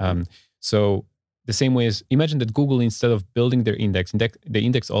 Mm-hmm. So the same way as, imagine that Google, instead of building their index, they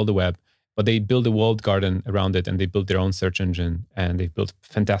index all the web, but they build a walled garden around it, and they build their own search engine, and they've built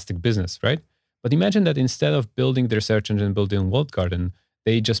fantastic business, right? But imagine that instead of building their search engine, building a walled garden,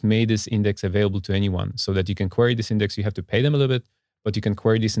 they just made this index available to anyone, so that you can query this index. You have to pay them a little bit, but you can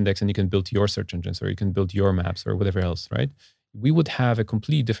query this index and you can build your search engines, or you can build your maps or whatever else, right? We would have a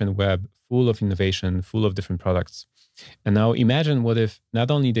completely different web, full of innovation, full of different products. And now imagine what if not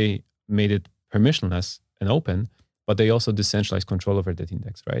only they made it permissionless and open, but they also decentralized control over that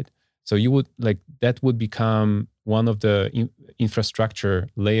index, right? So you would that would become one of the infrastructure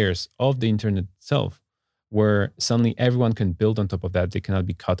layers of the internet itself, where suddenly everyone can build on top of that. They cannot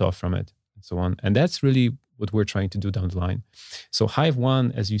be cut off from it, and so on. And that's really what we're trying to do down the line. So Hive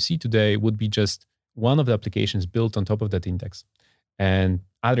One, as you see today, would be just one of the applications built on top of that index. And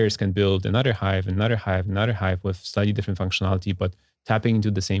others can build another hive, another hive, another hive with slightly different functionality, but tapping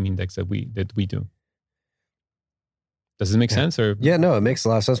into the same index that we do. Does this make sense? Or yeah, no, it makes a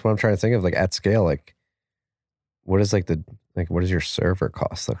lot of sense. What I'm trying to think of, like at scale, like what is what does your server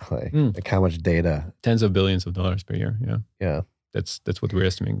cost look like? Like how much data? Tens of billions of dollars per year. Yeah. Yeah. That's what we're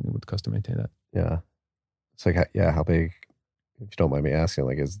estimating would cost to maintain that. Yeah. It's like, how big you don't mind me asking,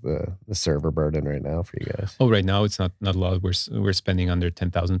 like, is the server burden right now for you guys? Oh, right now it's not a lot. We're spending under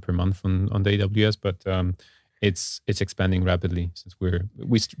 10,000 per month on the AWS, but it's expanding rapidly since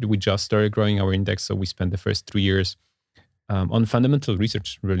we just started growing our index. So we spent the first 3 years on fundamental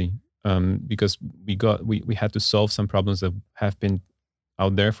research, really, because we had to solve some problems that have been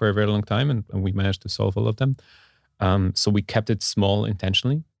out there for a very long time, and we managed to solve all of them. So we kept it small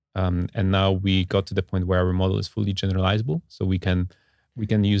intentionally. And now we got to the point where our model is fully generalizable. So we can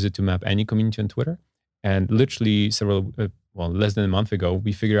use it to map any community on Twitter. And literally less than a month ago,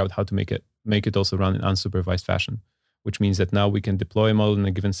 we figured out how to make it also run in unsupervised fashion, which means that now we can deploy a model in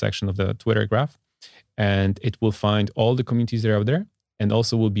a given section of the Twitter graph, and it will find all the communities that are out there, and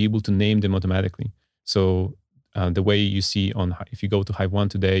also will be able to name them automatically. So the way you see if you go to Hive 1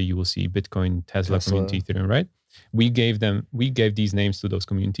 today, you will see Bitcoin, Tesla community, Ethereum, right? We gave these names to those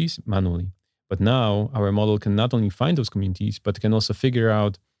communities manually. But now our model can not only find those communities, but can also figure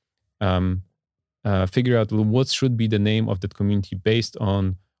out what should be the name of that community based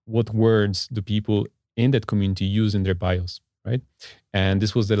on what words do people in that community use in their bios, right? And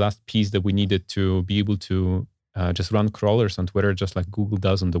this was the last piece that we needed to be able to just run crawlers on Twitter, just like Google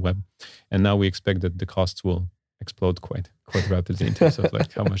does on the web. And now we expect that the costs will explode quite rapidly in terms of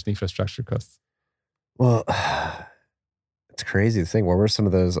like how much the infrastructure costs. Well, it's crazy to think. What were some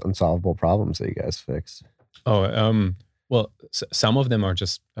of those unsolvable problems that you guys fixed? Well, some of them are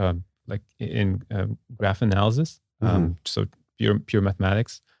just like in graph analysis, so pure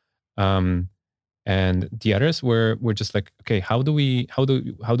mathematics, and the others were just like, okay, how do we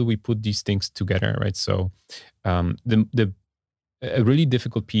put these things together, right? So a really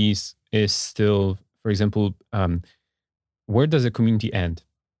difficult piece is still, for example, where does a community end,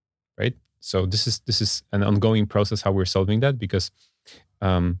 right? So this is an ongoing process how we're solving that, because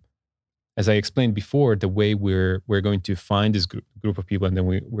as I explained before, the way we're going to find this group of people and then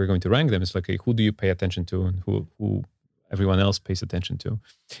we're going to rank them is like, okay, who do you pay attention to and who everyone else pays attention to.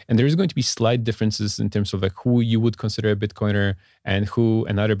 And there is going to be slight differences in terms of like who you would consider a Bitcoiner and who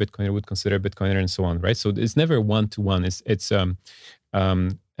another Bitcoiner would consider a Bitcoiner and so on, right? So it's never one-to-one. It's the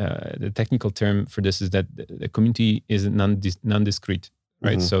technical term for this is that the community is non-discrete,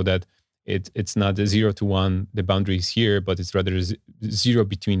 right? So that it's not a 0 to 1, the boundary is here, but it's rather 0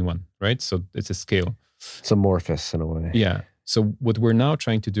 between 1, right? So it's a scale. It's amorphous in a way. Yeah. So what we're now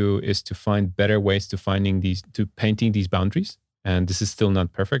trying to do is to find better ways to painting these boundaries. And this is still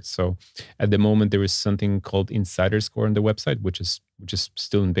not perfect. So at the moment, there is something called Insider Score on the website, which is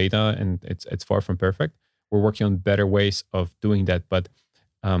still in beta, and it's far from perfect. We're working on better ways of doing that, but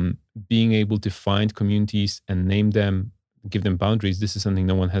being able to find communities and name them, give them boundaries, this is something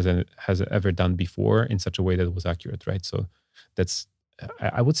no one has ever done before in such a way that was accurate, right? So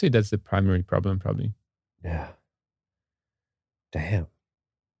I would say that's the primary problem, probably. Yeah. Damn.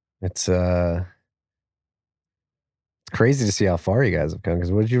 It's crazy to see how far you guys have come. Because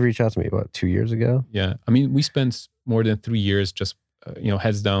what did you reach out to me, 2 years ago? Yeah. I mean, we spent more than 3 years just,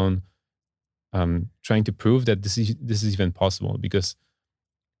 heads down, trying to prove that this is even possible, because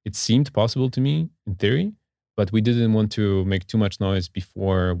it seemed possible to me in theory, but we didn't want to make too much noise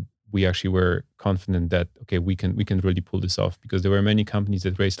before we actually were confident that, okay, we can really pull this off, because there were many companies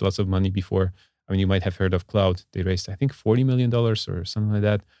that raised lots of money before. I mean, you might have heard of Cloud. They raised, I think, $40 million or something like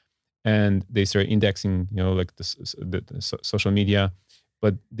that. And they started indexing, like the social media,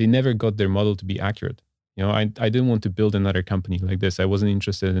 but they never got their model to be accurate. I didn't want to build another company like this. I wasn't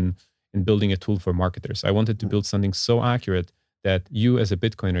interested in building a tool for marketers. I wanted to build something so accurate that you as a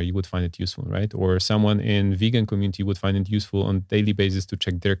Bitcoiner, you would find it useful, right? Or someone in vegan community would find it useful on a daily basis to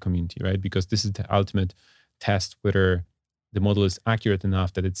check their community, right? Because this is the ultimate test whether the model is accurate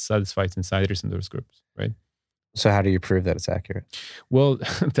enough that it satisfies insiders in those groups, right? So how do you prove that it's accurate? Well,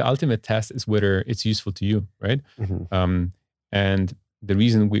 the ultimate test is whether it's useful to you, right? And the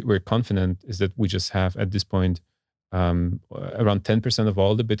reason we're confident is that we just have at this point around 10% of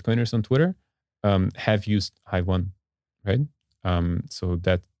all the Bitcoiners on Twitter have used Hive 1, right? So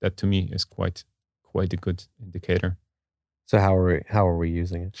that to me is quite a good indicator. So how are we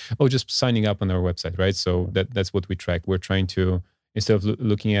using it? Oh, just signing up on our website, right? So that's what we track. We're trying to, instead of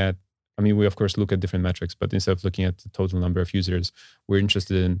looking at, I mean, we of course look at different metrics, but instead of looking at the total number of users, we're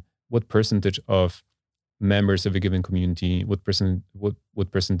interested in what percentage of members of a given community, what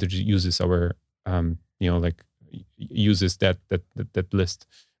percentage uses our, uses that list,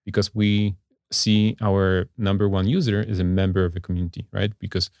 because we see our number one user is a member of a community, right?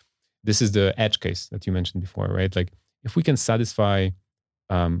 Because this is the edge case that you mentioned before, right? Like if we can satisfy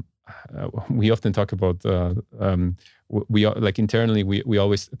 100% we often talk about we like internally we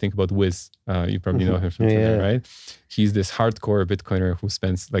always think about Wiz. You probably know him from Twitter, right? He's this hardcore Bitcoiner who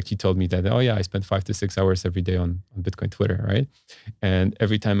spends, like he told me that, oh yeah, I spend 5 to 6 hours every day on Bitcoin Twitter, right? And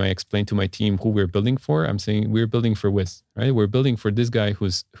every time I explain to my team who we're building for, I'm saying we're building for Wiz, right? We're building for this guy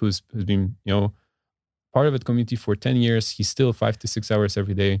who's been, you know, part of the community for 10 years. He's still 5 to 6 hours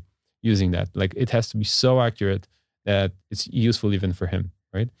every day using that. Like it has to be so accurate that it's useful even for him,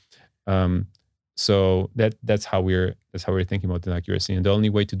 right? So that's how we're thinking about the accuracy. And the only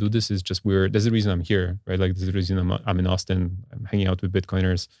way to do this is just there's a reason I'm here, right? Like there's a reason I'm in Austin. I'm hanging out with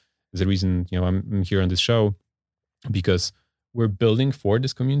Bitcoiners. There's a reason, you know, I'm here on this show because we're building for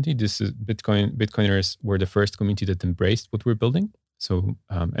this community. This is Bitcoiners were the first community that embraced what we're building. So,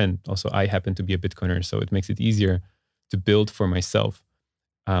 and also I happen to be a Bitcoiner, so it makes it easier to build for myself.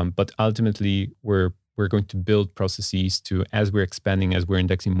 But ultimately, we're going to build processes to, as we're expanding, as we're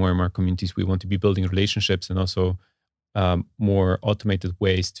indexing more and more communities, we want to be building relationships and also more automated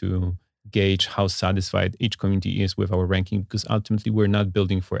ways to gauge how satisfied each community is with our ranking, because ultimately we're not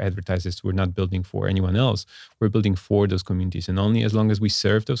building for advertisers, we're not building for anyone else, we're building for those communities. And only as long as we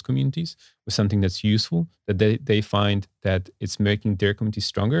serve those communities with something that's useful, that they find that it's making their community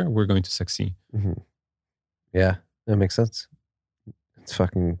stronger, we're going to succeed. Mm-hmm. Yeah, that makes sense. It's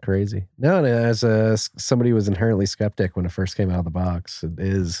fucking crazy. No, as somebody who was inherently skeptic when it first came out of the box, it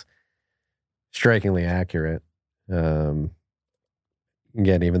is strikingly accurate. Again,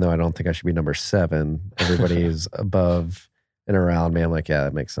 even though I don't think I should be number 7, everybody is above and around me. I'm like, yeah,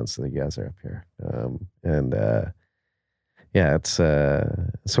 that makes sense that you guys are up here. Yeah, it's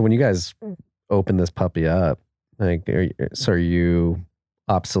so when you guys open this puppy up, like, are you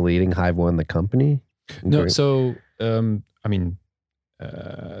obsoleting Hive One, the company? No, so I mean,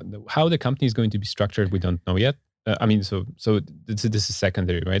 how the company is going to be structured, we don't know yet. I mean, so this is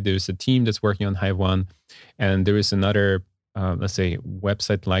secondary, right? There's a team that's working on Hive One, and there is another, let's say,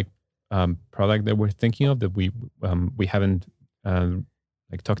 website-like product that we're thinking of that we haven't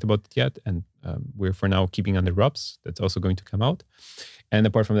like talked about it yet, and we're for now keeping under wraps. That's also going to come out. And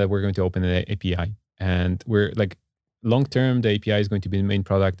apart from that, we're going to open an API, and we're like, long term, the API is going to be the main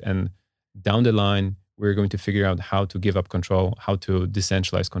product, and down the line, we're going to figure out how to give up control, how to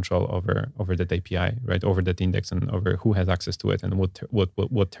decentralize control over that API, right? Over that index and over who has access to it and what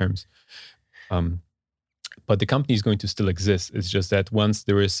terms. But the company is going to still exist. It's just that once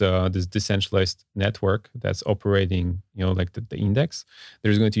there is this decentralized network that's operating, you know, like the index,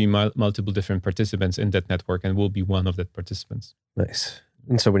 there's going to be multiple different participants in that network, and we'll be one of that participants. Nice.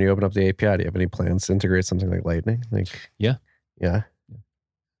 And so when you open up the API, do you have any plans to integrate something like Lightning? Like, yeah.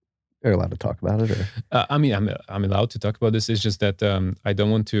 Are you allowed to talk about it? Or? I mean, I'm allowed to talk about this. It's just that I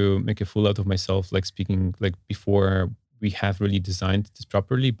don't want to make a fool out of myself, like speaking like before we have really designed this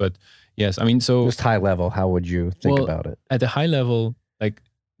properly. But yes, I mean, so just high level, how would you think about it? At the high level, like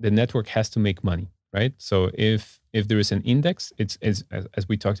the network has to make money, right? So if there is an index, it's as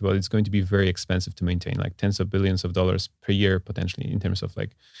we talked about, it's going to be very expensive to maintain, like tens of billions of dollars per year potentially in terms of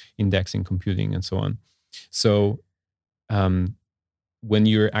like indexing, computing, and so on. So when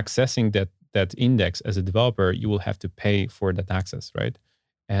you're accessing that index as a developer, you will have to pay for that access, right?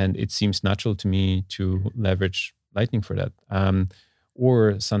 And it seems natural to me to leverage Lightning for that,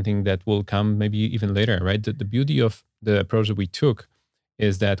 or something that will come maybe even later, right? The beauty of the approach that we took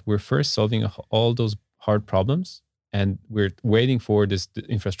is that we're first solving all those hard problems, and we're waiting for this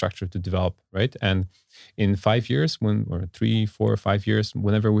infrastructure to develop, right? And in 5 years, or 3, 4, 5 years,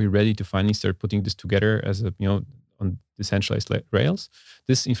 whenever we're ready to finally start putting this together as a, you know, on decentralized rails,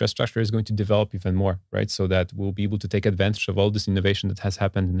 this infrastructure is going to develop even more, right? So that we'll be able to take advantage of all this innovation that has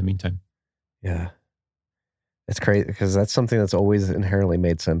happened in the meantime. Yeah. It's crazy because that's something that's always inherently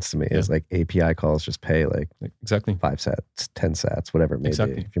made sense to me. Is like API calls just pay like exactly 5 sats, 10 sats, whatever it may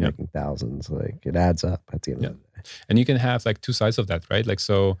be. If you're making thousands, like it adds up at the end of the day. And you can have like two sides of that, right? Like,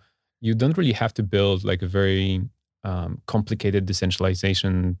 so you don't really have to build like a very complicated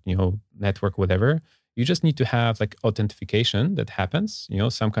decentralization, you know, network, whatever. You just need to have like authentication that happens, you know,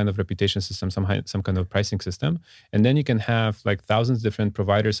 some kind of reputation system, some kind of pricing system. And then you can have like thousands of different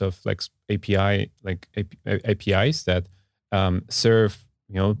providers of like APIs that serve,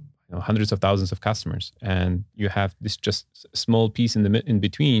 you know, hundreds of thousands of customers. And you have this just small piece in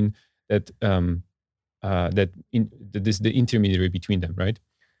between that, this the intermediary between them, right?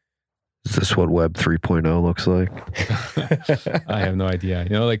 Is this what Web 3.0 looks like? I have no idea. You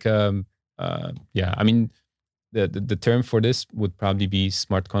know, like, yeah, I mean, the term for this would probably be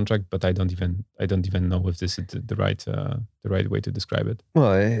smart contract, but I don't even know if this is the right way to describe it.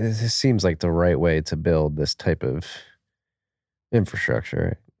 Well, it seems like the right way to build this type of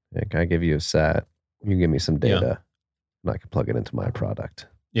infrastructure. Like I give you a set, you give me some data, and I can plug it into my product.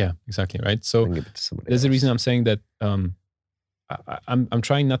 Yeah, exactly. Right. I So can give it to somebody there's a else. reason I'm saying that I'm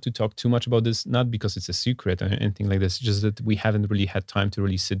trying not to talk too much about this, not because it's a secret or anything like this, just that we haven't really had time to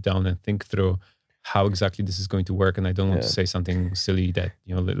really sit down and think through how exactly this is going to work. And I don't want to say something silly that,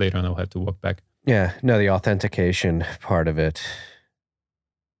 later on I'll have to walk back. Yeah, no, the authentication part of it.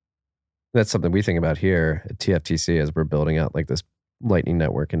 That's something we think about here at TFTC as we're building out like this Lightning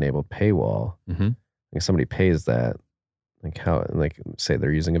Network enabled paywall. Mm-hmm. Like somebody pays that, like how, like say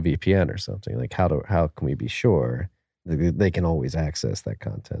they're using a VPN or something. Like how can we be sure they can always access that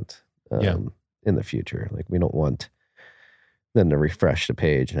content in the future? Like we don't want them to refresh the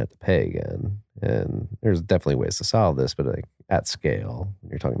page and have to pay again. And there's definitely ways to solve this, but like at scale, when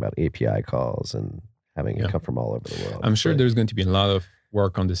you're talking about API calls and having it come from all over the world. I'm sure there's going to be a lot of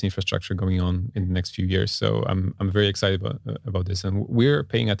work on this infrastructure going on in the next few years. So I'm very excited about this, and we're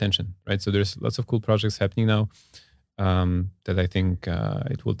paying attention, right? So there's lots of cool projects happening now that I think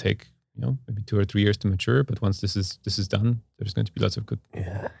it will take maybe 2 or 3 years to mature. But once this is done, there's going to be lots of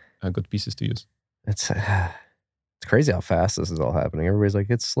good pieces to use. It's crazy how fast this is all happening. Everybody's like,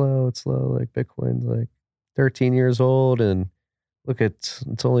 it's slow. Like Bitcoin's like 13 years old, and look, it's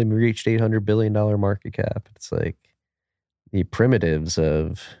only reached $800 billion market cap. It's like the primitives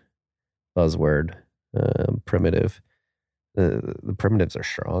of buzzword, primitive. The primitives are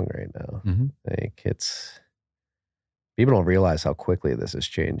strong right now. Mm-hmm. Like people don't realize how quickly this is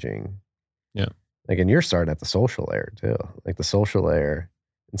changing. Yeah. Like, and you're starting at the social layer too. Like the social layer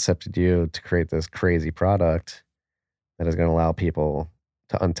incepted you to create this crazy product that is going to allow people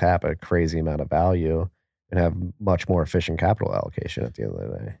to untap a crazy amount of value and have much more efficient capital allocation at the end of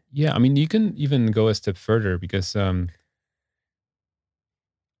the day. Yeah, I mean, you can even go a step further because, and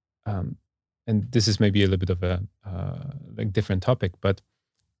this is maybe a little bit of a different topic, but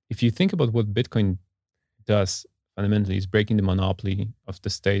if you think about what Bitcoin does fundamentally, is breaking the monopoly of the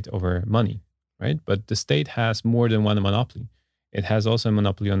state over money, right? But the state has more than one monopoly. It has also a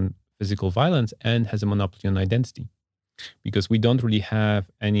monopoly on physical violence and has a monopoly on identity, because we don't really have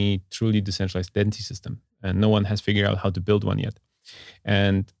any truly decentralized identity system, and no one has figured out how to build one yet.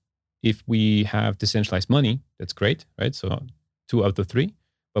 And if we have decentralized money, that's great, right? So 2 out of 3,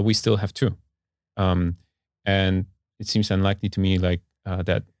 but we still have 2. And it seems unlikely to me like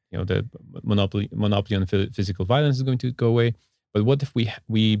that the monopoly on physical violence is going to go away. But what if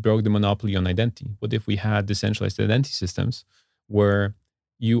we broke the monopoly on identity? What if we had decentralized identity systems where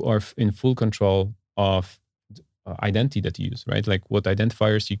you are in full control of identity that you use, right? Like what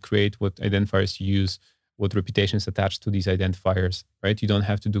identifiers you create, what identifiers you use, what reputations attached to these identifiers, right? You don't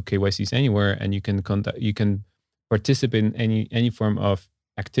have to do KYCs anywhere, and you can participate in any form of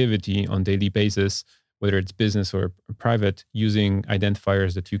activity on daily basis, whether it's business or private, using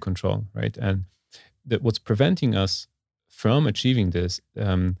identifiers that you control, right? And what's preventing us from achieving this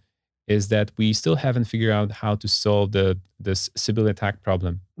is that we still haven't figured out how to solve this Sybil attack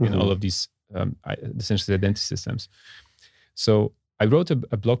problem in all of these decentralized identity systems. So I wrote a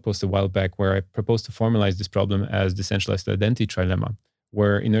blog post a while back where I proposed to formalize this problem as decentralized identity trilemma,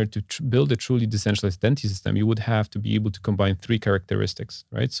 where in order to build a truly decentralized identity system, you would have to be able to combine 3 characteristics,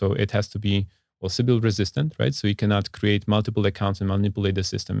 right? So it has to be, well, Sybil resistant, right? So you cannot create multiple accounts and manipulate the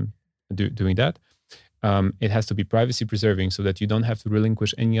system doing that. It has to be privacy preserving, so that you don't have to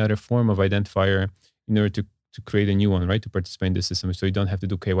relinquish any other form of identifier in order to create a new one, right? To participate in the system. So you don't have to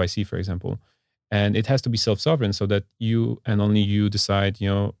do KYC, for example. And it has to be self-sovereign, so that you and only you decide,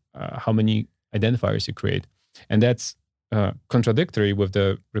 how many identifiers you create. And that's contradictory with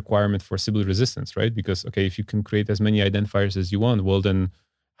the requirement for Sybil resistance, right? Because, okay, if you can create as many identifiers as you want, well, then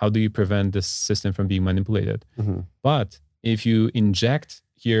how do you prevent this system from being manipulated? Mm-hmm. But if you inject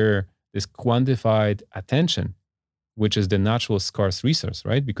here this quantified attention, which is the natural scarce resource,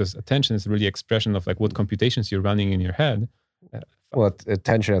 right? Because attention is really expression of like what computations you're running in your head. Well,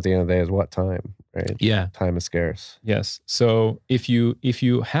 attention at the end of the day is what? Time, right? Yeah. Time is scarce. Yes. So if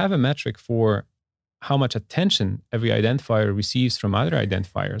you have a metric for how much attention every identifier receives from other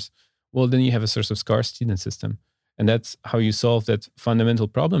identifiers, well, then you have a source of scarcity in the system. And that's how you solve that fundamental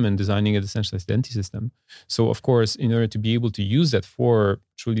problem in designing a decentralized identity system. So, of course, in order to be able to use that for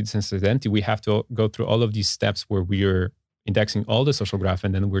truly decentralized identity, we have to go through all of these steps where we are indexing all the social graph,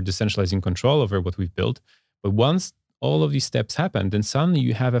 and then we're decentralizing control over what we've built. But once all of these steps happen, then suddenly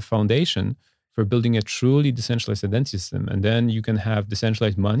you have a foundation for building a truly decentralized identity system. And then you can have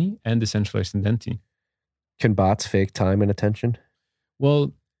decentralized money and decentralized identity. Can bots fake time and attention?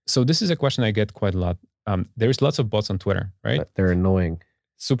 Well, so this is a question I get quite a lot. There's lots of bots on Twitter, right? They're annoying.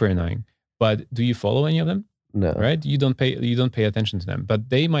 Super annoying. But do you follow any of them? No. right? You don't pay attention to them, but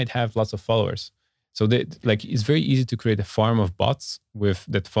they might have lots of followers. So it's very easy to create a farm of bots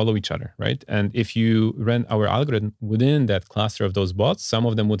that follow each other, right? And if you ran our algorithm within that cluster of those bots, some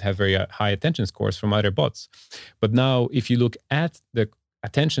of them would have very high attention scores from other bots. But now, if you look at the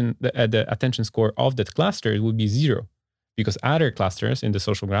attention score of that cluster, it would be 0, because other clusters in the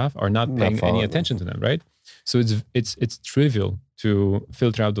social graph are not paying any attention to them, right? So it's trivial to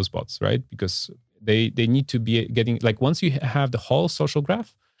filter out those bots, right? Because they need to be getting, like, once you have the whole social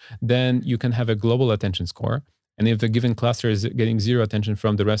graph, then you can have a global attention score. And if a given cluster is getting 0 attention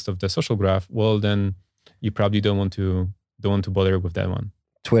from the rest of the social graph, well, then you probably don't want to bother with that one.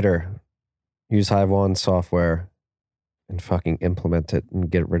 Twitter, use Hive One software and fucking implement it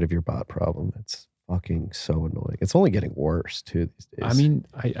and get rid of your bot problem. It's fucking so annoying. It's only getting worse too these days. I mean,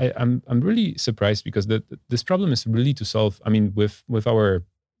 I'm really surprised, because this problem is really to solve. I mean, with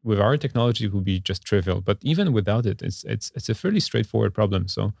our technology, it would be just trivial, but even without it, it's a fairly straightforward problem.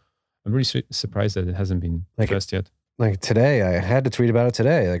 So I'm really surprised that it hasn't been addressed yet. Like today, I had to tweet about it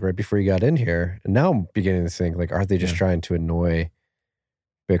today, like right before you got in here, and now I'm beginning to think, like, aren't they just trying to annoy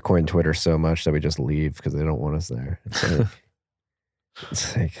Bitcoin Twitter so much that we just leave because they don't want us there?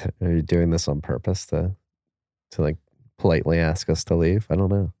 It's like, are you doing this on purpose to like politely ask us to leave? I don't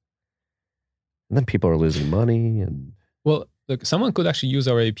know. And then people are losing money. And well, look, someone could actually use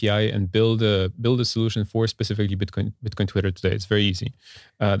our API and build a solution for specifically Bitcoin Twitter today. It's very easy.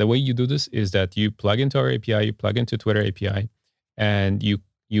 The way you do this is that you plug into our API, you plug into Twitter API, and you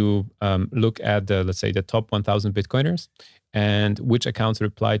look at let's say the top 1,000 Bitcoiners and which accounts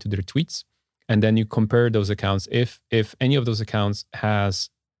reply to their tweets. And then you compare those accounts. If any of those accounts has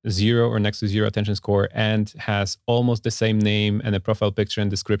 0 or next to 0 attention score and has almost the same name and a profile picture and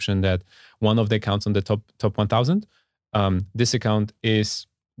description that one of the accounts on the top 1,000, this account is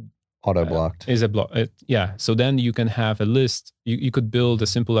auto blocked. Is a block. Yeah. So then you can have a list. You could build a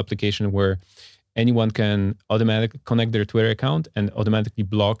simple application where anyone can automatically connect their Twitter account and automatically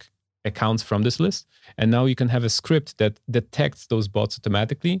block accounts from this list. And now you can have a script that detects those bots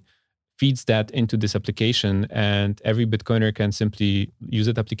automatically, feeds that into this application, and every Bitcoiner can simply use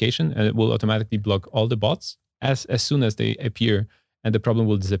that application and it will automatically block all the bots as soon as they appear, and the problem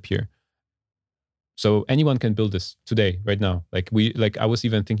will disappear. So anyone can build this today, right now. Like I was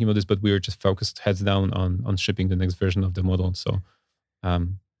even thinking about this, but we were just focused heads down on shipping the next version of the model. So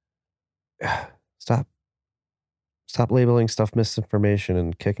Stop labeling stuff misinformation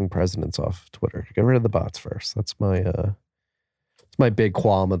and kicking presidents off Twitter. Get rid of the bots first. That's my big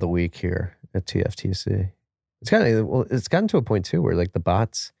qualm of the week here at TFTC. It's gotten to a point too where, like, the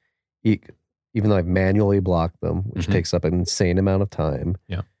bots, even though I've manually blocked them, which takes up an insane amount of time.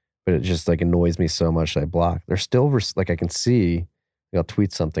 Yeah. But it just, like, annoys me so much that I block. They're still like, I can see, I'll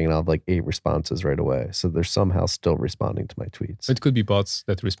tweet something and I'll have like 8 responses right away. So they're somehow still responding to my tweets. It could be bots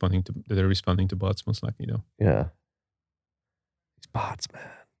that are responding to bots, most likely, though. Yeah. These bots, man.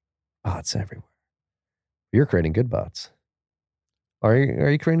 Bots everywhere. You're creating good bots. Are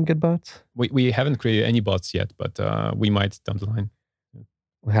you creating good bots? We haven't created any bots yet, but we might down the line.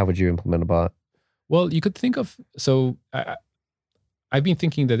 How would you implement a bot? Well, you could think of, so I've been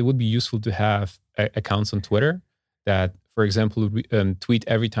thinking that it would be useful to have accounts on Twitter that, for example, tweet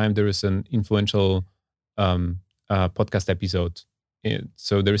every time there is an influential podcast episode.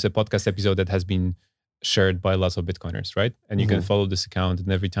 So there is a podcast episode that has been shared by lots of Bitcoiners, right? And you can follow this account,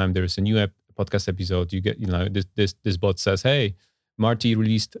 and every time there is a new podcast episode, you get, this bot says, hey, Marty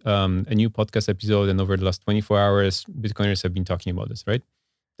released a new podcast episode, and over the last 24 hours, Bitcoiners have been talking about this, right?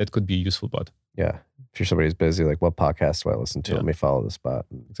 That could be a useful bot. Yeah. If you're somebody who's busy, like, what podcast do I listen to? Let me follow this bot.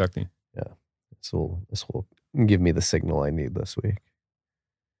 Exactly. Yeah. This will give me the signal I need this week.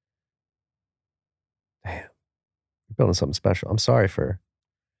 Damn. You're building something special. I'm sorry for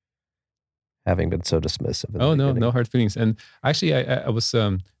having been so dismissive. Oh, no hard feelings. And actually, I was,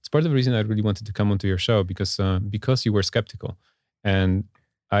 it's part of the reason I really wanted to come onto your show, because you were skeptical. And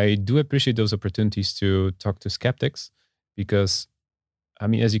I do appreciate those opportunities to talk to skeptics, because, I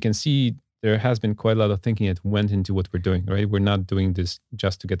mean, as you can see, there has been quite a lot of thinking that went into what we're doing, right? We're not doing this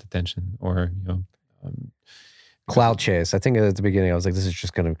just to get attention or, cloud chase. I think at the beginning I was like, this is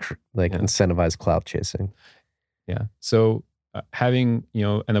just going to incentivize cloud chasing. Yeah. So having,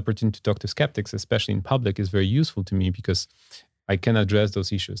 an opportunity to talk to skeptics, especially in public, is very useful to me, because I can address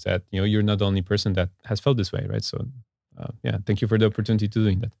those issues that, you're not the only person that has felt this way, right? So thank you for the opportunity to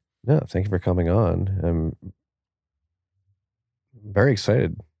doing that. No, thank you for coming on. I'm very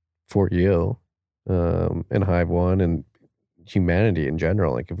excited for you and Hive One and humanity in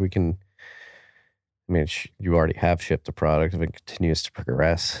general. Like, if we can, I mean, you already have shipped a product. If it continues to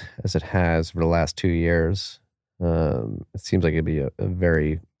progress as it has for the last 2 years, It seems like it'd be a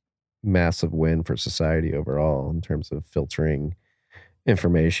very massive win for society overall in terms of filtering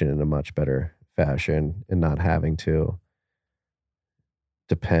information in a much better fashion and not having to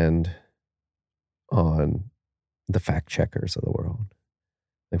depend on the fact checkers of the world.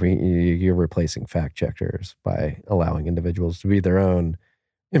 Like you're replacing fact checkers by allowing individuals to be their own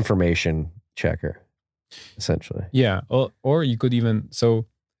information checker, essentially. Yeah. Or you could even, so,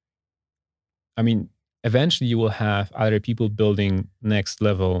 I mean, eventually you will have other people building next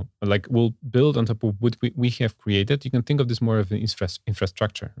level, like we'll build on top of what we have created. You can think of this more of an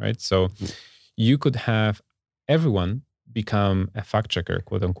infrastructure, right? So you could have everyone become a fact checker,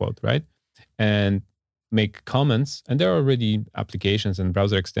 quote unquote, right? And make comments. And there are already applications and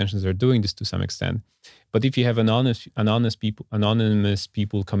browser extensions that are doing this to some extent. But if you have anonymous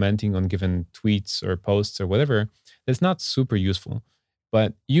people commenting on given tweets or posts or whatever, that's not super useful.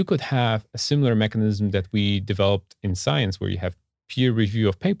 But you could have a similar mechanism that we developed in science where you have peer review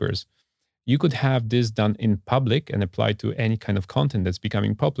of papers. You could have this done in public and applied to any kind of content that's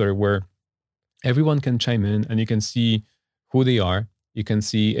becoming popular where everyone can chime in and you can see who they are. You can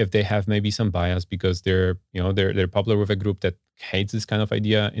see if they have maybe some bias because they're popular with a group that hates this kind of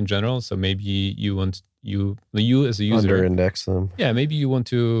idea in general. So maybe you as a user under-index them. Yeah, maybe you want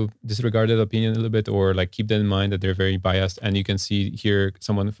to disregard that opinion a little bit, or like keep that in mind that they're very biased. And you can see here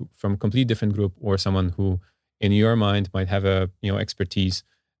someone from a completely different group, or someone who, in your mind, might have a expertise.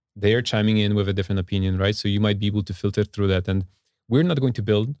 They are chiming in with a different opinion, right? So you might be able to filter through that. And we're not going to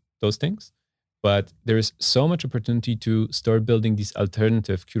build those things, but there is so much opportunity to start building these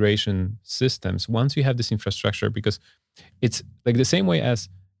alternative curation systems once you have this infrastructure, because it's like the same way as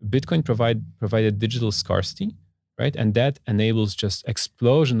Bitcoin provided digital scarcity, right? And that enables just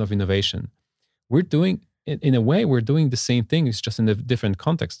explosion of innovation. We're doing, in a way, we're doing the same thing. It's just in a different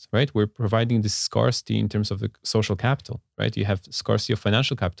context, right? We're providing this scarcity in terms of the social capital, right? You have scarcity of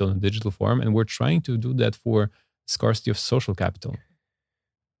financial capital in digital form, and we're trying to do that for scarcity of social capital.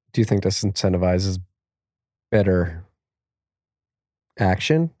 Do you think this incentivizes better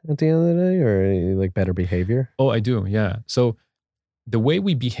action at the end of the day, or like better behavior? Oh, I do, yeah. So the way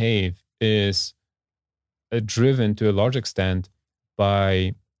we behave is driven to a large extent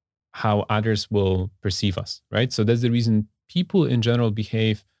by how others will perceive us, right? So that's the reason people in general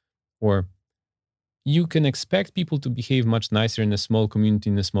behave, or you can expect people to behave much nicer in a small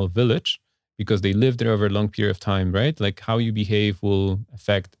community, in a small village, because they live there over a long period of time, right? Like how you behave will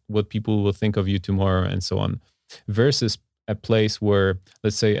affect what people will think of you tomorrow and so on. Versus a place where,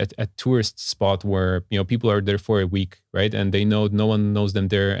 let's say a tourist spot where, people are there for a week, right? And they know no one knows them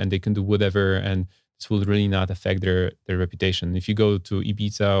there and they can do whatever. And this will really not affect their reputation. If you go to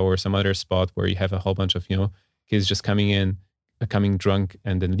Ibiza or some other spot where you have a whole bunch of, kids just coming drunk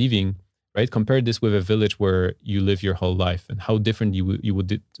and then leaving, right? Compare this with a village where you live your whole life and how different you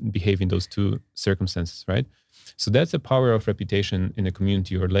would behave in those two circumstances, right? So that's the power of reputation in a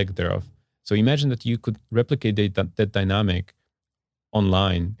community, or lack thereof. So imagine that you could replicate that dynamic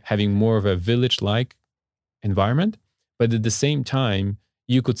online, having more of a village-like environment, but at the same time,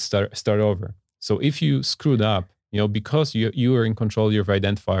 you could start over. So if you screwed up, because you are in control of your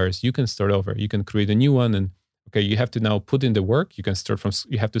identifiers, you can start over. You can create a new one, and okay, you have to now put in the work. You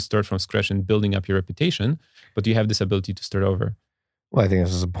have to start from scratch and building up your reputation, but you have this ability to start over. Well, I think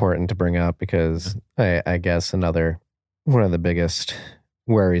this is important to bring up because I guess one of the biggest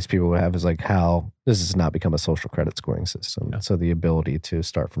worries people would have is like how this has not become a social credit scoring system. Yeah. So the ability to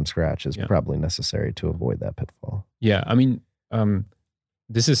start from scratch is probably necessary to avoid that pitfall. Yeah, I mean,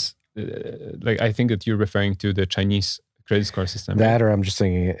 this is like, I think that you're referring to the Chinese credit score system. That, right? Or I'm just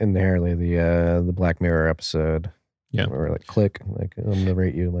thinking inherently the Black Mirror episode. Yeah, where like click, like I'm gonna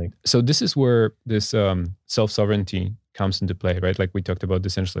rate you like. So this is where this self-sovereignty comes into play, right? Like we talked about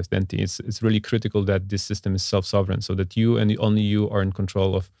decentralized identity. It's really critical that this system is self-sovereign, so that you and only you are in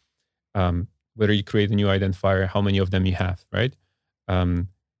control of whether you create a new identifier, how many of them you have, right?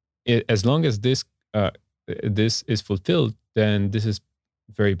 As long as this is fulfilled, then this is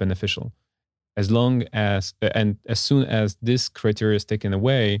very beneficial. As long as and as soon as this criteria is taken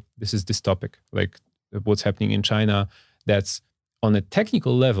away, this is dystopic. Like what's happening in China, that's on a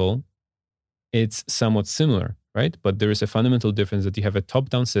technical level, it's somewhat similar, right? But there is a fundamental difference that you have a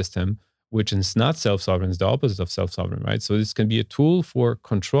top-down system, which is not self-sovereign, it's the opposite of self-sovereign, right? So this can be a tool for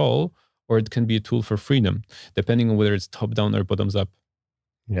control, or it can be a tool for freedom, depending on whether it's top-down or bottoms-up.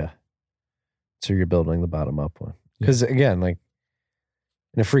 Yeah. So you're building the bottom-up one. Because again, like,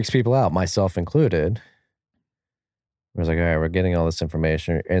 and it freaks people out, myself included. It's like, all right, we're getting all this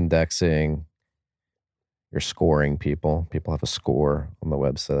information, you're indexing, you're scoring people. People have a score on the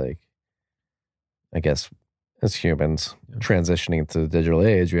website. Like, I guess as humans transitioning into the digital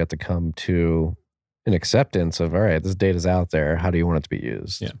age, we have to come to an acceptance of, all right, this data's out there. How do you want it to be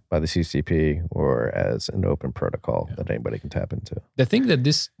used by the CCP or as an open protocol that anybody can tap into? The thing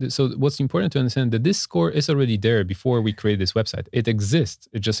that so what's important to understand that this score is already there before we create this website. It exists.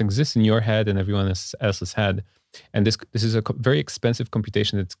 It just exists in your head and everyone else's head. And this is a very expensive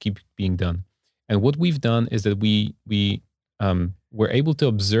computation that's keep being done. And what we've done is that we're able to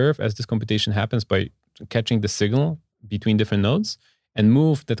observe as this computation happens by catching the signal between different nodes and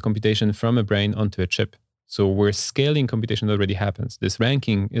move that computation from a brain onto a chip. So we're scaling computation that already happens. This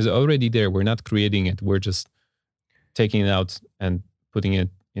ranking is already there. We're not creating it. We're just taking it out and putting it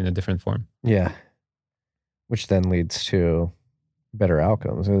in a different form. Yeah. Which then leads to better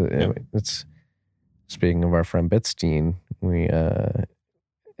outcomes. It's speaking of our friend Bitstein, we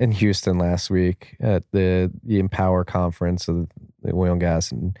in Houston last week at the Empower conference of the oil and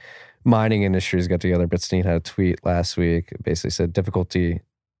gas and mining industries got together. Bitstein had a tweet last week. It basically said difficulty,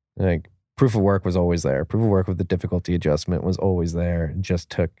 like proof of work was always there. Proof of work with the difficulty adjustment was always there. It just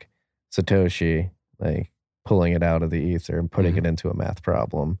took Satoshi like pulling it out of the ether and putting it into a math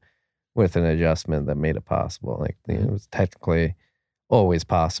problem with an adjustment that made it possible. Like it was technically always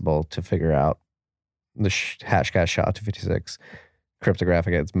possible to figure out the Hashcash SHA-256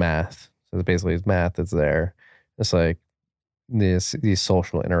 cryptographic. It's math. So basically it's math that's there. It's like these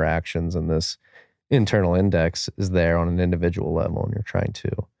social interactions and this internal index is there on an individual level, and you're trying to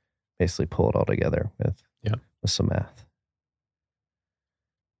basically pull it all together with some math.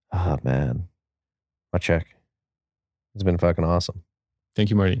 Ah, man. My check. It's been fucking awesome. Thank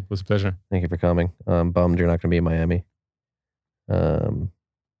you, Marty. It was a pleasure. Thank you for coming. I'm bummed you're not going to be in Miami.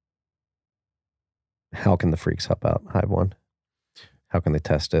 How can the freaks help out Hive One? How can they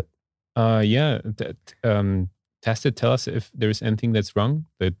test it? Test it. Tell us if there's anything that's wrong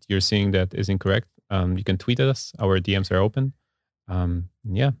that you're seeing that is incorrect. You can tweet at us. Our DMs are open.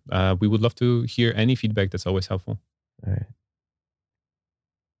 We would love to hear any feedback. That's always helpful. All right.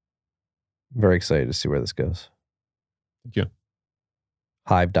 Very excited to see where this goes. Thank you.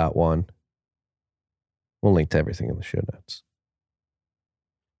 Hive.one. We'll link to everything in the show notes.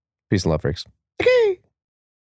 Peace and love, freaks. Okay.